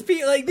 These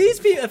people,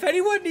 if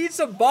anyone needs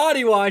some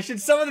body wash, and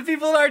some of the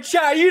people in our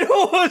chat, you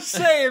know what I'm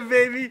saying,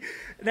 baby.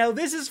 Now,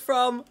 this is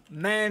from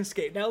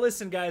Manscaped. Now,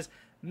 listen, guys.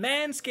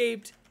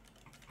 Manscaped,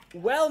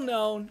 well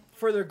known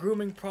for their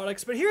grooming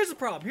products, but here's the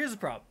problem.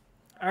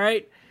 All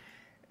right?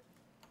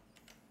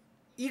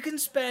 You can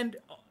spend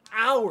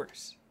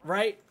hours,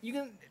 right? You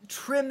can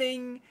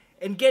trimming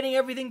and getting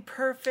everything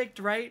perfect,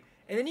 right?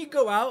 And then you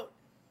go out.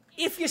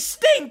 If you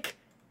stink,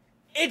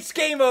 it's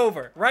game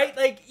over, right?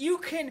 Like, you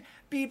can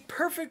be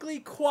perfectly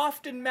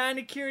coiffed and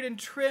manicured and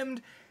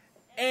trimmed,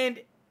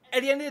 and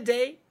at the end of the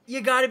day,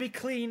 you gotta be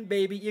clean,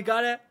 baby. You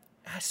gotta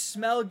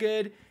smell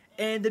good.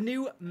 And the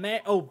new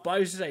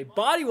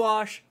body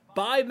wash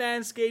by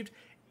Manscaped.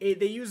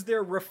 They use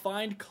their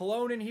refined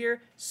cologne in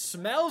here.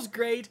 Smells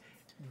great.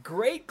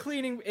 Great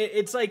cleaning.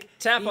 It's like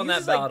Tap it on that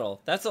uses, like,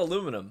 bottle. That's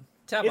aluminum.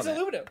 Tap it's on that.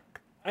 aluminum.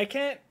 I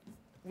can't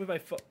with my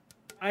foot.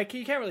 You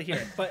can't really hear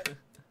it, but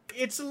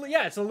it's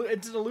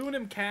an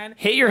aluminum can.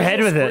 Hit your There's head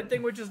a with squirt it.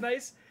 thing, which is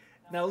nice.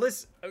 Now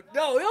listen.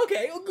 No,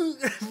 okay,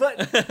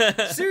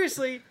 but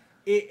seriously,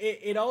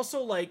 it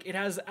also it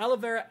has aloe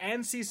vera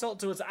and sea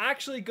salt, so it's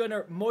actually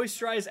gonna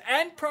moisturize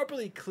and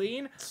properly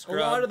clean. Scrub,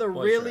 a lot of the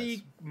moisturize.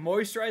 really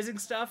moisturizing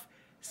stuff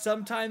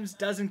sometimes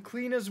doesn't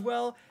clean as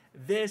well.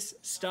 This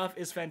stuff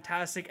is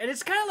fantastic, and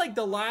it's kind of like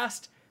the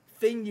last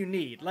thing you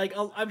need. Like,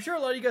 I'm sure a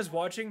lot of you guys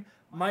watching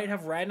might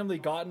have randomly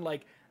gotten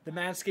like the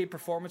Manscaped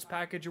Performance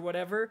Package or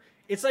whatever.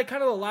 It's like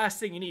kind of the last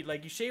thing you need.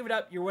 Like, you shave it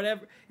up,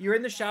 you're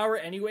in the shower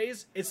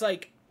anyways. It's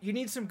like you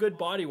need some good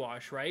body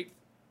wash, right?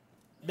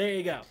 There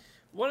you go.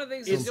 One of the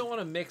things is you don't want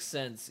to mix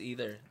scents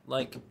either.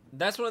 Like,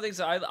 that's one of the things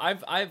that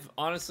I've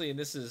honestly, and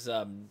this is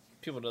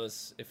people know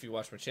this if you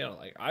watch my channel.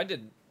 Like, I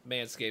did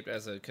Manscaped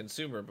as a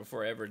consumer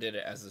before I ever did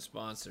it as a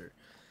sponsor,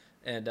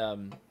 and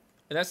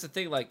that's the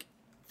thing. Like,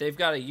 they've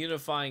got a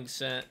unifying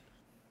scent.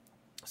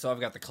 So I've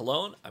got the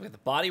cologne, I've got the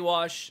body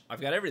wash,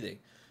 I've got everything.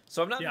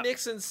 So I'm not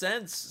mixing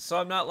scents. So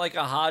I'm not like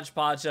a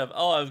hodgepodge of,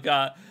 I've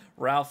got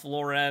Ralph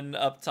Lauren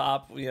up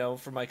top,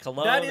 for my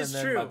cologne, That is and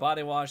then true. my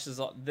body wash is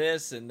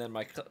this, and then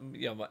my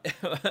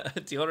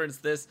deodorant's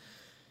this.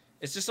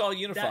 It's just all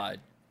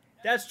unified.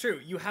 That's true.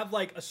 You have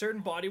like a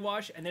certain body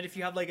wash, and then if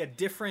you have like a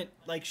different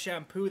like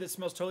shampoo that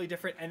smells totally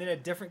different, and then a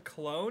different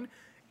cologne,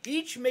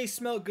 each may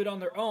smell good on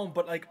their own,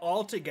 but like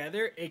all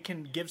together, it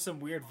can give some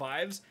weird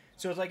vibes.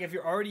 So it's like if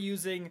you're already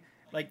using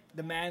like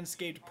the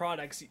Manscaped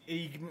products,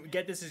 you can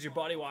get this as your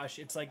body wash.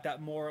 It's like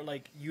that more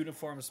like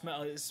uniform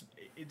smell.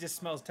 It just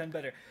smells 10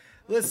 better.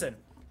 Listen,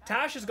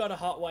 Tash has got a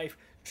hot wife.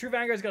 True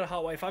Vanguard's got a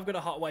hot wife. I've got a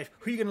hot wife.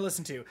 Who are you gonna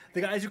listen to?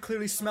 The guys who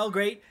clearly smell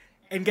great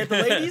and get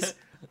the ladies.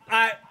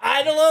 I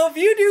don't know if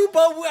you do,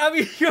 but I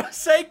mean, you're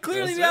saying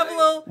clearly we have a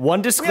little.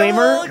 One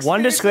disclaimer.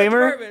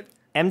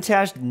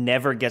 MTash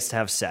never gets to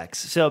have sex.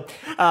 So,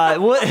 That's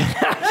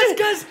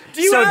because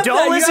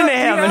don't listen to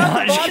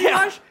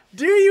him.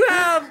 Do you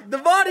have the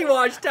body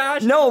wash,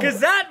 Tash? No.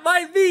 Because that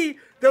might be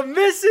the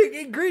missing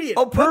ingredient.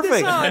 Oh,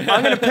 perfect. I'm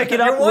going to pick it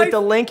up with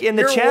the link in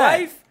the chat. Your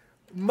wife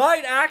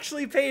might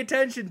actually pay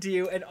attention to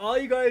you, and all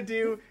you got to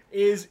do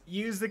is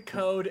use the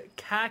code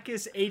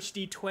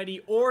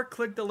CACUSHD20 or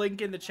click the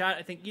link in the chat.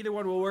 I think either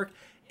one will work.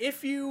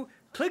 If you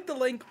click the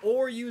link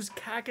or use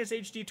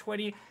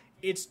CACUSHD20,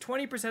 it's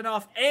 20%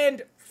 off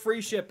and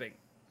free shipping.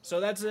 So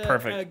that's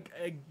perfect.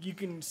 You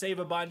can save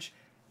a bunch.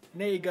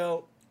 There you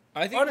go.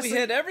 I think honestly, we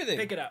hit everything.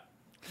 Pick it up.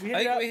 We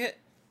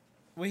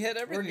hit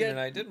everything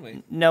tonight, didn't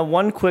we? Now,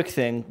 one quick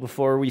thing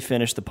before we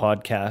finish the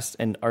podcast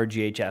and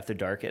RGH After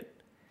Dark it.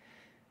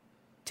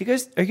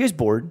 Are you guys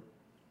bored?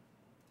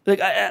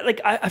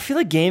 I feel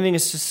like gaming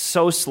is just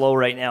so slow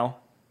right now.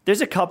 There's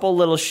a couple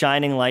little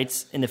shining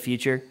lights in the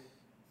future,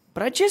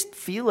 but I just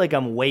feel like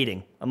I'm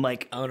waiting. I'm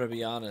gonna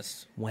be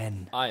honest.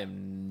 When? I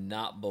am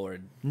not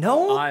bored.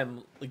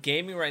 No?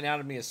 Gaming right now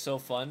to me is so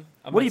fun.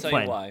 What are you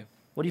playing? Why.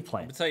 What are you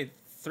playing? I'm gonna tell you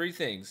 3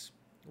 things.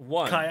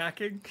 One,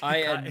 kayaking.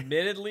 I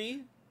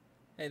admittedly,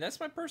 hey, that's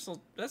my personal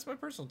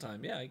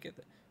time. Yeah, I get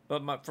that.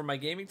 But for my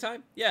gaming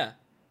time, yeah,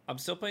 I'm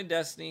still playing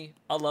Destiny.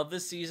 I love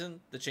this season.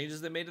 The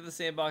changes they made to the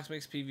sandbox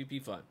makes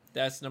PvP fun.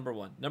 That's number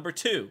 1. Number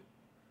 2,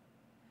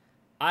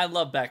 I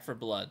love Back 4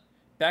 Blood.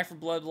 Back 4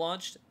 Blood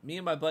launched. Me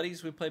and my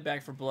buddies, we play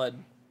Back 4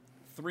 Blood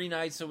 3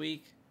 nights a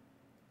week,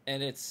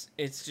 and it's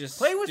just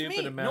play with stupid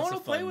me. amounts No one will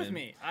of fun, play with man.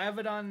 me. I have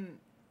it on.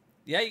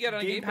 Yeah, you got it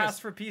on Game Pass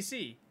for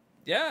PC.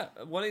 Yeah,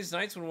 one of these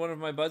nights when one of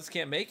my buds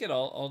can't make it,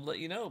 I'll let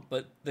you know.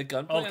 But the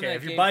gunplay on that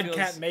if your game bud feels...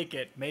 can't make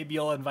it, maybe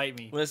you'll invite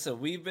me. Listen,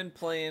 we've been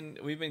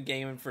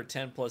gaming for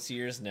 10 plus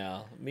years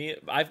now.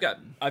 I've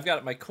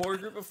got my core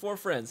group of 4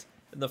 friends,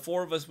 and the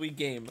 4 of us we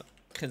game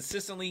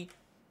consistently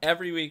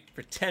every week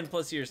for 10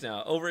 plus years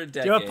now, over a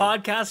decade. Do you have a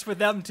podcast with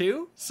them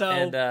too?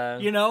 So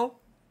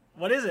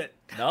what is it?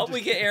 No,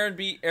 we get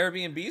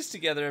Airbnbs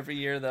together every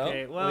year, though.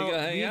 Okay, well,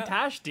 me and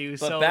Tash do,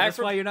 so that's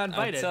why you're not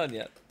invited. I'm telling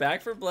you,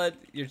 Back 4 Blood,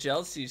 your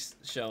jealousy's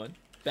showing.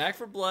 Back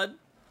 4 Blood,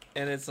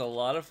 and it's a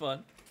lot of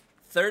fun.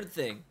 Third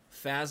thing,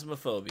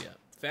 Phasmophobia.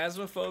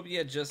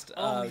 Phasmophobia just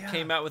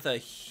came out with a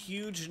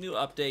huge new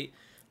update.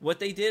 What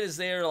they did is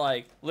they're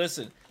like,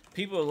 listen,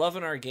 people are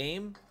loving our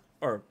game,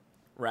 or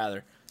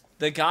rather,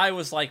 the guy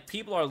was like,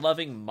 people are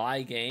loving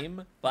my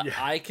game, but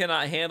I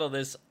cannot handle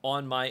this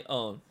on my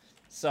own.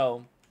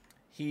 So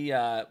he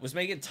was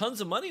making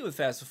tons of money with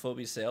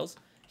Phasmophobia sales.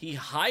 He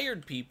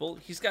hired people.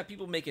 He's got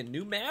people making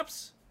new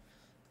maps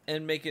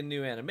and making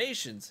new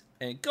animations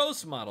and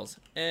ghost models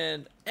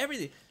and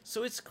everything.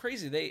 So it's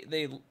crazy.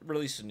 They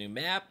released a new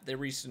map. They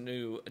released a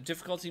new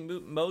difficulty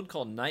mode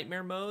called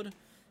Nightmare Mode.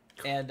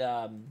 And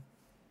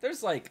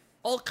there's like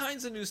all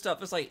kinds of new stuff.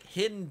 There's like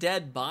hidden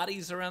dead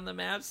bodies around the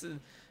maps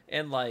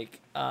and like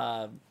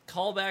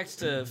callbacks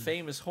to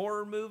famous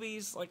horror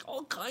movies, like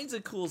all kinds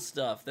of cool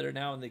stuff that are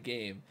now in the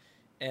game.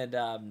 And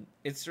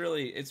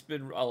it's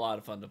been a lot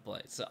of fun to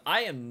play. So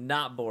I am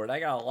not bored.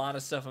 I got a lot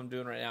of stuff I'm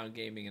doing right now in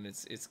gaming, and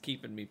it's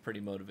keeping me pretty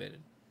motivated.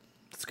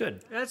 It's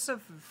good. That's a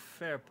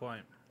fair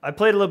point. I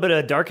played a little bit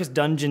of Darkest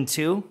Dungeon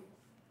 2.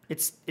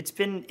 It's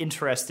been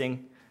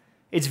interesting.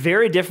 It's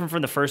very different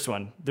from the first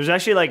one. There's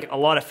actually like a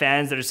lot of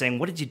fans that are saying,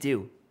 "What did you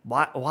do?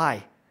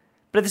 Why?"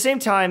 But at the same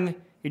time,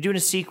 you're doing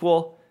a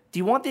sequel. Do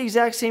you want the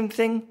exact same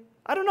thing?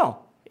 I don't know.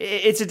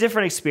 It's a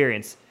different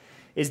experience.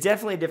 It's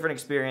definitely a different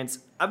experience.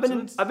 I've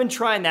been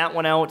trying that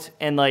one out,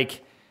 and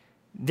like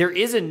there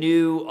is a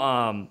new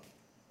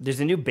there's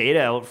a new beta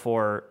out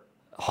for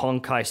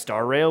Honkai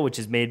Star Rail, which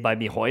is made by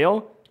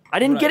MiHoYo. I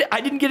didn't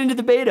get into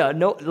the beta.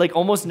 No, like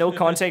almost no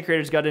content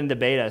creators got into the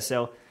beta,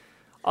 so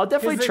I'll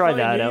definitely try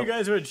that out. You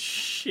guys would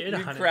shit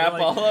on it. Crap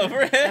all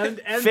over it. And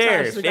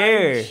fair.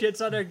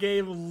 Shits on their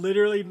game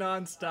literally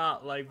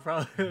nonstop. Like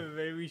probably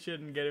maybe we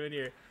shouldn't get him in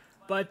here,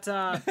 but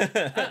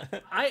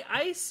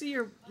I see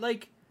your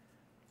like.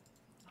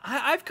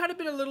 I've kind of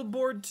been a little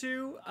bored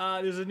too.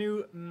 There's a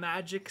new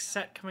Magic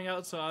set coming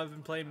out, so I've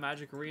been playing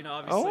Magic Arena,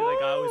 obviously.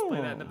 Like I always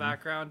play that in the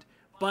background.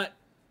 But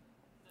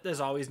there's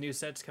always new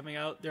sets coming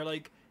out. They're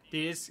like,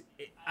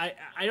 I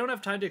don't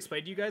have time to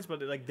explain to you guys,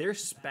 but like they're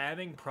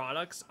spamming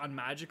products on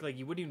Magic like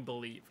you wouldn't even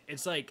believe.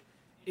 It's like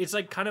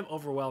kind of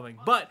overwhelming.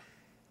 But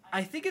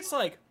I think it's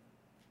like,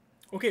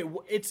 okay,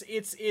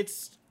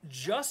 it's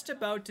just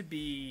about to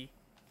be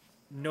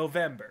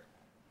November,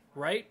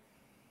 right?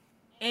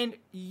 And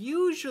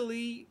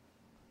usually,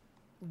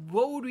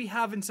 what would we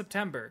have in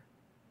September?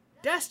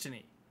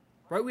 Destiny,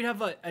 right? We'd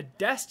have a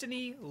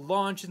Destiny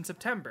launch in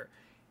September.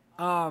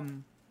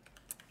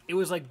 It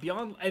was like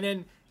Beyond, and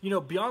then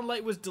Beyond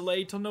Light was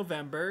delayed till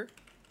November,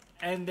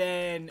 and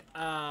then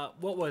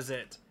what was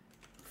it?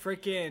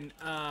 Freaking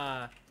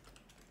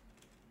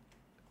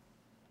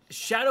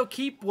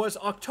Shadowkeep was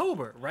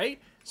October, right?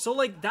 So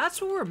like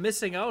that's what we're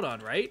missing out on,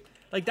 right?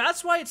 Like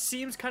that's why it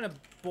seems kind of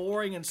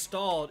boring and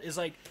stalled. Is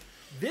like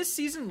this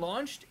season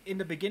launched in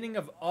the beginning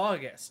of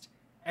August,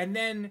 and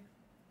then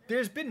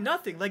there's been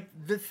nothing. Like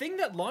the thing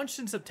that launched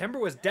in September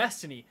was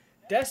Destiny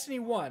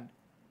 1,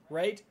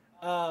 right?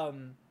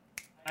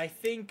 I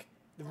think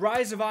the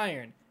Rise of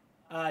Iron,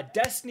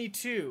 Destiny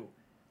 2,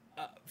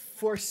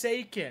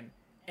 Forsaken,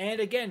 and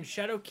again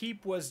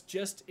Shadowkeep was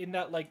just in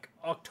that like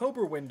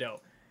October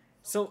window.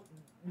 So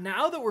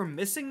now that we're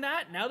missing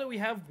that, now that we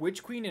have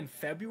Witch Queen in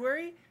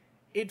February,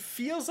 it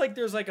feels like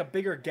there's like a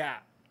bigger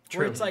gap.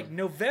 True. Where it's like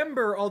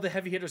November, all the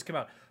heavy hitters come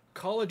out.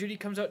 Call of Duty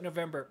comes out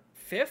November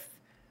 5th.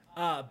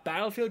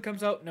 Battlefield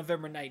comes out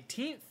November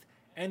 19th.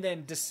 And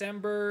then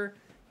December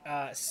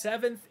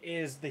 7th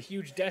is the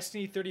huge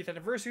Destiny 30th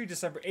anniversary.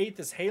 December 8th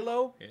is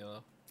Halo.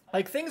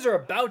 Like things are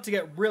about to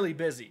get really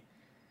busy.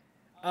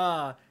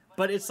 But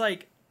it's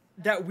like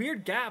that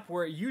weird gap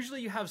where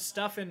usually you have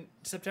stuff in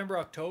September,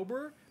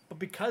 October, but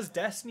because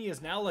Destiny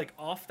is now like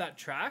off that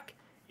track,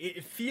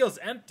 it feels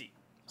empty.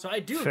 So I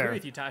do agree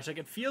with you, Tash. Like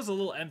it feels a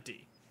little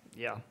empty.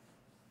 Yeah.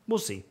 We'll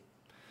see.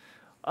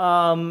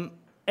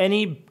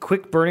 Any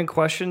quick burning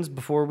questions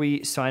before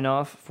we sign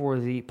off for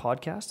the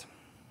podcast?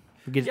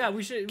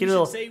 We should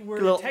say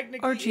we're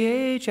technically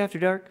RGH After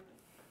Dark.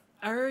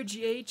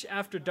 RGH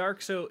After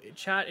Dark. So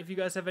chat, if you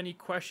guys have any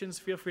questions,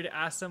 feel free to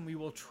ask them. We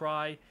will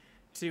try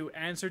to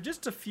answer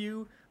just a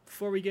few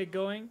before we get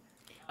going.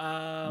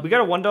 We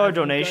got a $1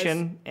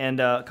 donation and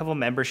a couple of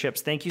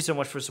memberships. Thank you so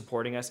much for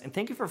supporting us. And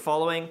thank you for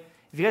following.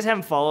 If you guys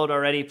haven't followed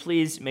already,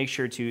 please make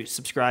sure to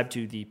subscribe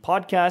to the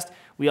podcast.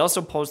 We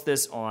also post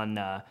this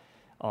on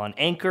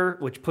Anchor,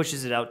 which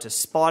pushes it out to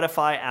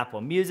Spotify,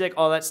 Apple Music,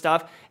 all that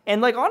stuff. And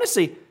like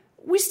honestly,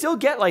 we still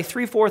get like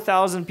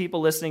 3,000-4,000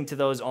 people listening to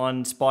those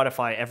on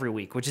Spotify every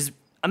week, which is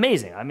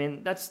amazing. I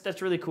mean,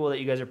 that's really cool that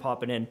you guys are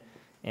popping in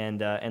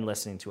and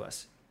listening to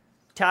us.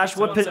 Tash,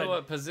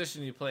 what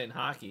position you play in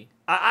hockey?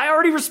 I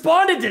already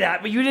responded to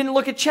that, but you didn't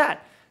look at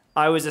chat.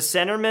 I was a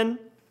centerman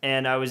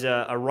and I was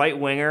a right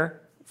winger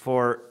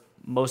for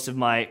most of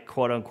my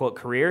quote-unquote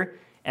career,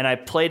 and I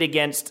played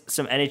against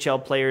some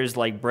NHL players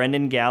like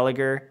Brendan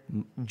Gallagher,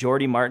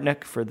 Jordy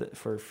Martinook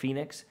for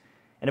Phoenix,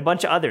 and a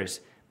bunch of others.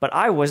 But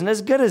I wasn't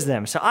as good as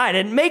them, so I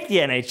didn't make the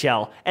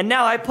NHL, and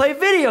now I play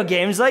video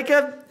games like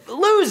a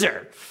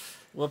loser.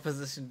 What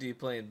position do you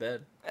play in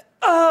bed?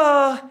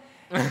 I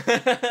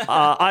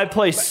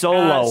play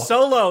solo.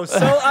 Solo. So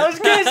I was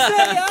gonna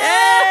say,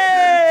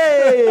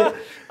 hey!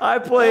 I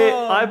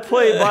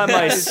play by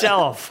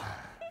myself.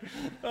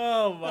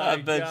 Oh my god! I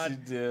bet you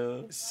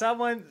do.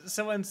 Someone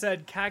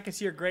said,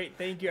 "Cactus, you're great.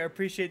 Thank you. I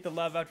appreciate the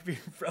love after being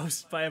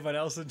roasted by everyone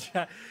else in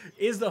chat."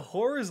 Is the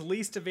Horrors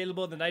least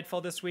available in the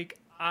Nightfall this week?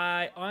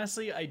 I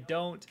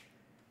don't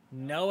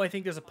know. I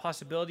think there's a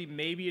possibility.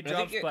 Maybe it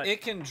drops, but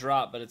it can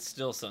drop, but it's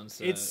still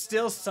sunset. It's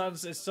still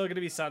going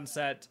to be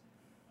sunset.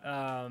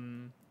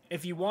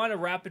 If you want a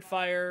rapid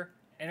fire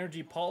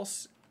energy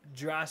pulse,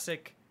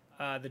 Jurassic,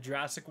 the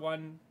Jurassic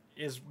one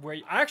is where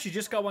I actually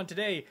just got one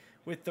today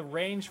with the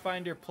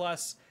Rangefinder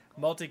Plus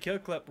multi-kill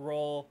clip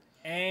roll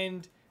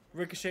and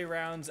ricochet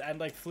rounds and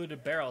like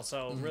fluted barrel.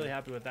 So really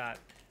happy with that.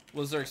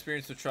 Was there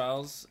experience with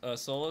trials,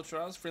 solo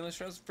trials, freelance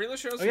trials?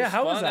 Freelance trials. Oh yeah, was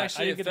how fun. was that?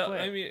 Actually, I didn't get to play.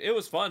 I mean, it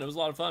was fun. It was a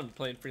lot of fun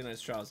playing freelance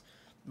trials.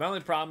 My only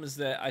problem is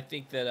that I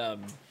think that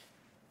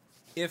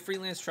if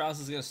freelance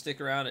trials is going to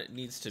stick around, it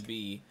needs to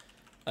be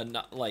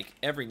like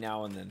every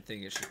now and then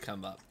thing. It should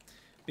come up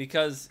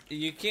because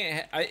you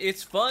can't.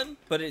 It's fun,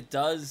 but it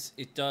is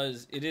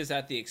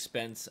at the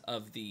expense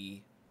of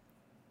the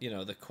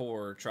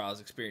core trials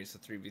experience. The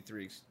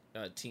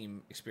 3v3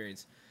 team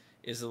experience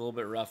is a little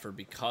bit rougher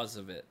because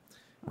of it.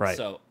 Right.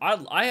 So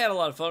I had a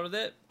lot of fun with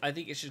it. I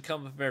think it should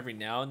come up every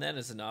now and then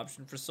as an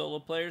option for solo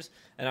players,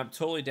 and I'm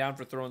totally down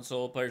for throwing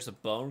solo players a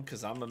bone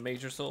because I'm a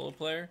major solo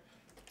player,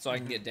 so I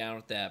can get down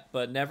with that,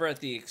 but never at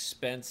the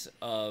expense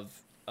of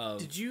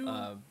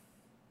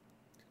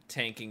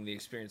tanking the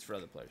experience for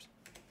other players.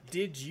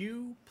 Did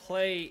you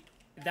play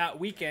that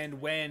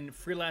weekend when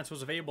freelance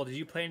was available? Did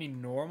you play any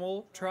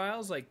normal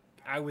trials like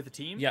out with the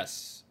team?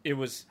 Yes, it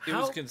was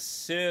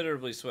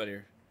considerably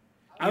sweatier.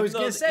 I was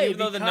going to say, even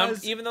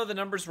though the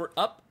numbers were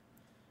up,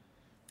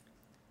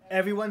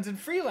 everyone's in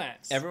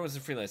freelance. Everyone's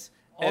in freelance.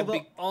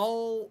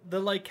 All the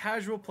like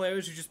casual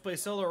players who just play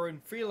solo are in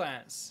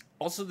freelance.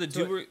 Also,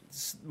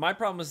 my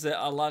problem is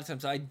that a lot of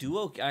times I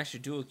actually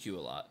duo queue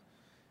a lot,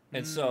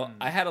 and so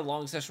I had a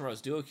long session where I was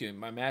duo queuing.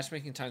 My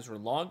matchmaking times were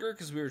longer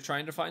because we were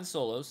trying to find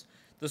solos.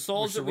 The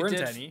solos that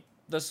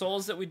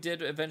we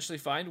did eventually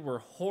find were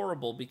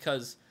horrible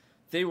because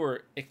they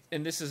were,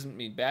 and this isn't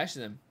me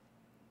bashing them.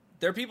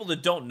 There are people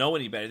that don't know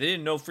any better. They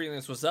didn't know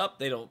freelance was up.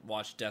 They don't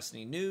watch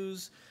Destiny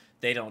news.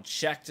 They don't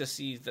check to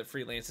see if the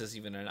freelance is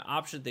even an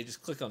option. They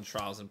just click on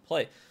trials and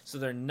play. So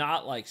they're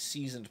not like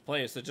seasoned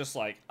players. They're just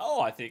like,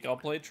 oh, I think I'll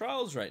play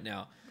trials right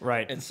now.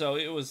 Right. And so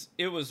it was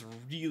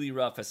really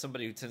rough as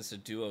somebody who tends to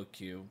duo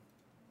queue.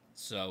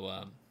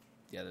 So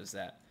yeah, there's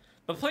that.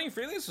 But playing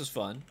freelance was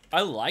fun.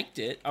 I liked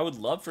it. I would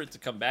love for it to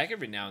come back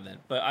every now and then,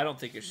 but I don't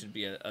think it should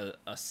be a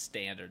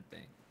standard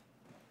thing.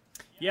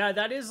 Yeah,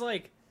 that is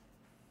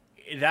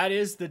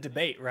the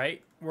debate,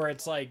 right? Where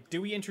it's like,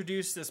 do we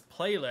introduce this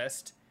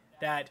playlist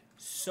that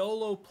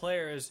solo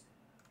players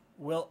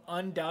will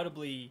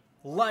undoubtedly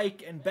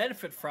like and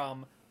benefit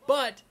from,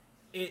 but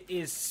it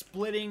is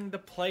splitting the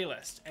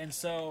playlist, and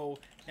so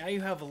now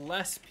you have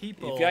less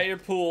people. You've got your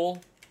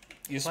pool.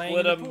 You playing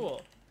split the them.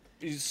 pool.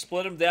 You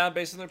split them down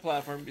based on their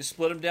platform. You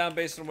split them down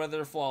based on whether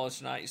they're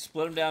flawless or not. You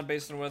split them down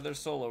based on whether they're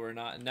solo or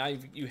not. And now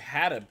you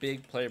had a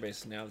big player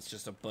base, and now it's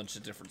just a bunch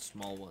of different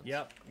small ones.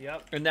 Yep.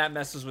 And that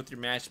messes with your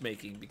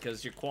matchmaking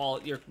because your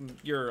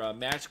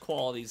match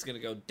quality is going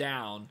to go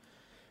down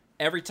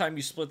every time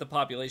you split the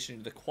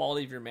population. The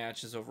quality of your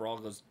matches overall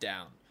goes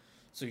down.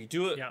 So you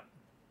do it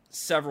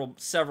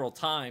several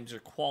times,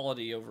 your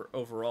quality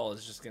overall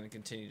is just going to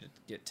continue to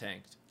get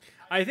tanked.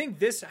 I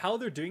think how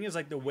they're doing is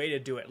like the way to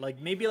do it.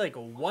 Like maybe like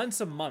once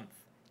a month,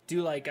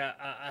 do like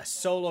a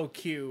solo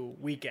queue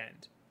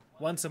weekend,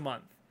 once a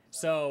month.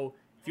 So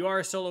if you are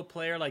a solo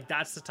player, like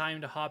that's the time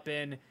to hop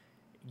in,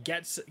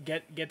 get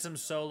some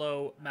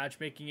solo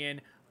matchmaking in.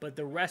 But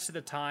the rest of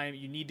the time,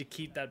 you need to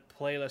keep that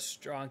playlist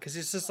strong because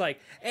it's just like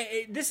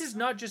this is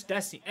not just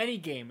Destiny. Any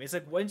game, it's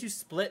like once you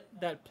split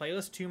that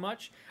playlist too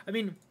much. I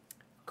mean,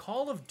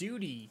 Call of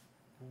Duty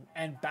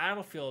and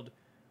Battlefield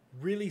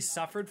really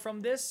suffered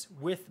from this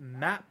with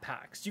map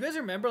packs. Do you guys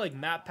remember like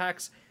map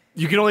packs?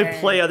 You can only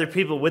play other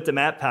people with the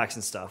map packs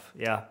and stuff.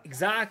 Yeah.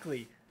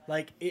 Exactly.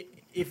 Like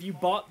if you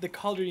bought the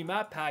Call of Duty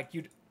map pack,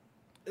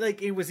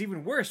 it was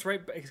even worse,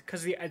 right?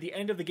 Because at the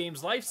end of the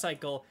game's life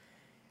cycle,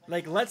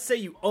 like let's say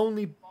you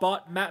only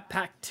bought map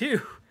pack 2,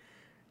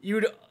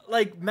 you'd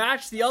like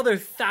match the other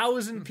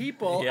 1,000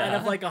 people out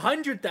of like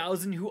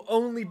 100,000 who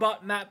only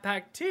bought map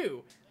pack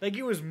 2. Like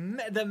it was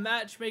the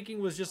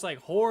matchmaking was just like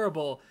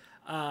horrible.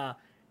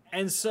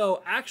 And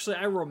so, actually,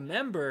 I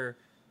remember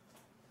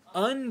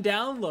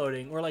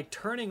undownloading or like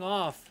turning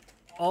off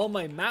all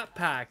my map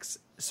packs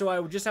so I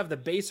would just have the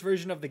base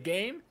version of the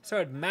game. So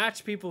I'd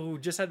match people who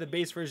just had the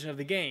base version of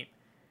the game.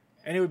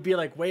 And it would be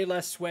like way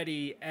less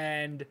sweaty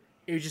and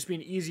it would just be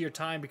an easier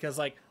time because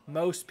like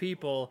most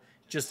people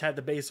just had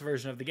the base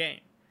version of the game.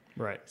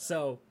 Right.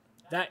 So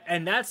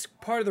that's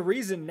part of the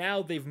reason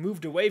now they've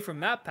moved away from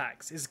map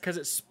packs is because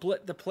it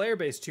split the player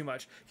base too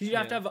much. You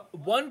have to have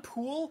one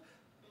pool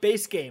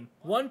base game,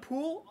 one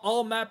pool,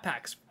 all map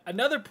packs.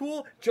 Another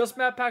pool, just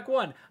map pack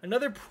 1.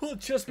 Another pool,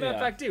 just map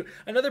pack 2.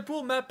 Another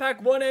pool, map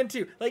pack 1 and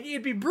 2. Like,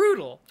 it'd be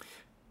brutal.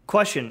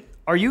 Question.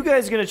 Are you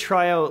guys going to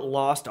try out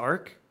Lost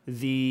Ark?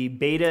 The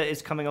beta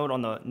is coming out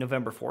on the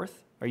November 4th.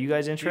 Are you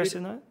guys interested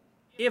in that?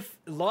 If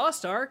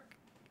Lost Ark,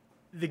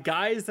 the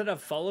guys that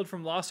have followed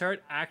from Lost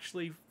Ark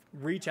actually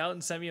reach out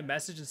and send me a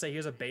message and say,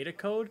 here's a beta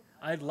code,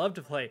 I'd love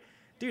to play.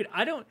 Dude,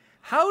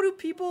 how do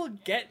people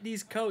get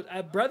these codes?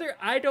 Brother,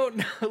 I don't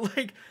know.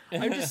 Like,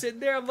 I'm just sitting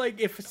there. I'm like,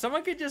 if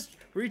someone could just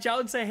reach out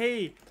and say,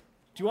 hey, do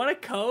you want a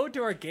code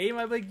to our game?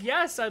 I'm like,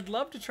 yes, I'd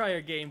love to try your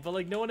game. But,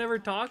 like, no one ever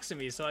talks to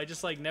me. So I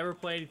just, like, never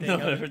play anything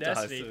other than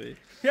Destiny.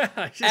 Yeah.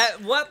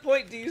 At what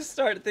point do you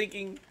start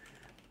thinking,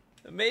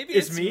 maybe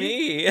it's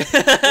me?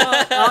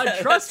 Well,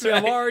 trust me,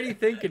 I'm already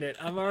thinking it.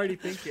 I'm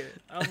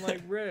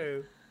like,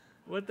 bro,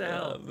 what the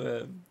hell?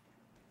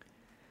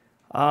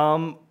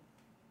 Man.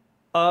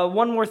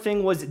 One more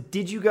thing was,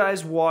 did you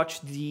guys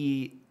watch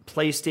the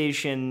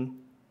PlayStation,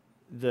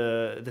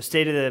 the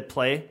State of the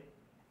Play?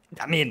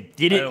 I mean,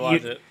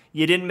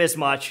 you didn't miss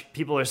much.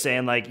 People are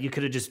saying, like, you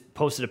could have just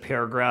posted a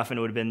paragraph and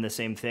it would have been the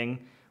same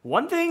thing.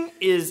 One thing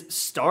is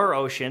Star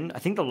Ocean. I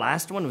think the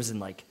last one was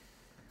when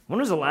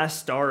was the last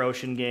Star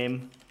Ocean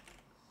game?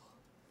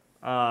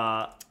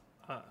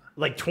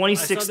 Like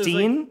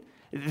 2016?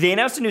 They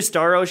announced a new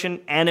Star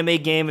Ocean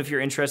anime game if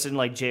you're interested in,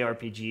 like,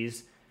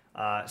 JRPGs.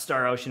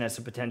 Star Ocean has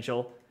some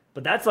potential,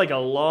 but that's like a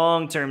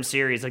long-term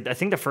series. Like I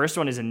think the first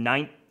one is in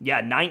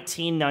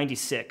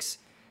 1996,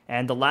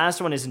 and the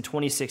last one is in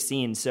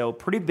 2016. So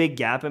pretty big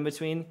gap in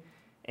between.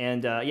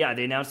 And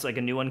they announced like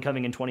a new one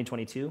coming in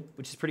 2022,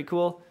 which is pretty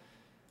cool.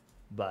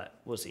 But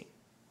we'll see.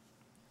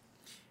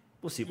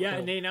 Yeah,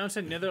 and they announced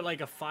another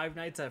like a Five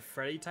Nights at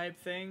Freddy type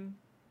thing.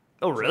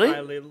 Oh, really? I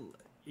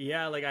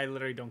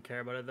literally don't care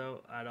about it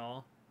though at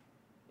all.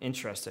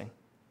 Interesting.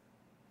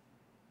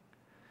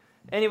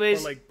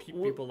 Anyways,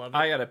 people love it.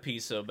 I gotta pee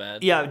so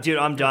bad. Yeah, dude,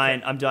 I'm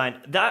dying.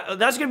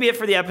 That's gonna be it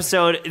for the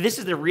episode. This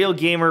is the Real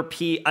Gamer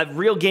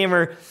Real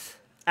Gamer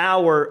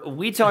Hour.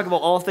 We talk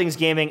about all things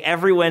gaming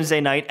every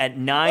Wednesday night at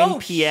 9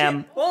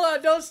 p.m. Shit. Hold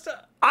on, don't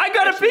stop. I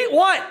gotta pee.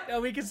 What?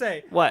 No, we can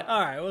say what? All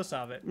right, we'll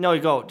stop it. No,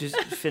 you go. Just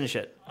finish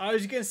it. I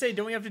was gonna say,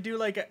 don't we have to do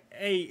like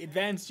a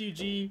Advanced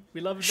GG?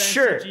 We love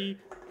Advanced GG.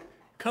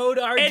 Code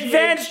RGH.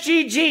 Advanced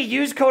GG.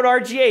 Use code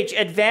RGH.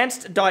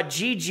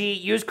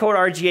 Advanced.gg. Use code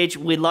RGH.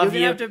 We love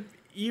you.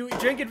 you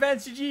drink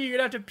Advanced GG, you're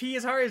gonna have to pee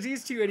as hard as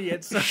these two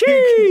idiots. So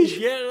Sheesh.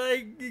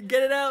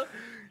 get it out,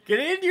 get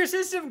it into your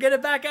system, get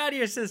it back out of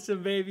your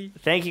system, baby.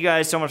 Thank you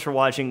guys so much for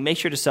watching. Make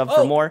sure to sub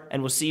for more,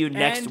 and we'll see you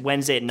next And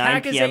Wednesday at 9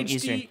 Cactus p.m. HD,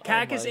 Eastern.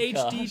 Cactus Oh my HD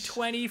gosh.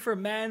 20 for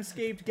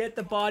Manscaped. Get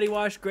the body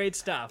wash, great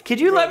stuff. Could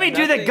you let me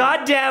do the nothing.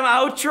 goddamn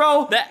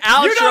outro? The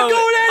outro. You're not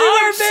going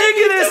anywhere, I'm sick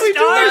baby, of this. until we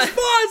do our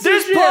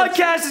This sponsorships.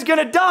 podcast is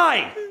gonna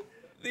die.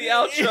 The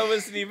outro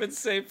isn't even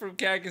safe from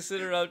Cactus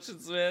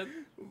Interruptions, man.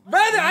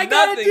 Brother, I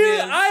gotta Nothing do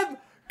is.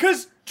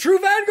 cause True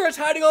Vanguard's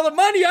hiding all the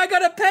money. I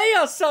gotta pay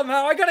us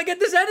somehow. I gotta get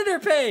this editor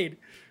paid.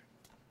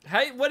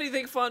 Hey, what do you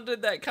think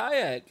funded that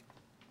kayak?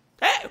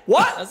 Hey,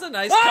 what? That's a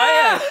nice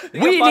Ah! kayak.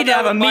 We need to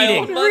have a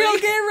meeting. Real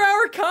Gamer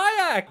Hour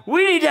kayak.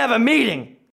 We need to have a meeting.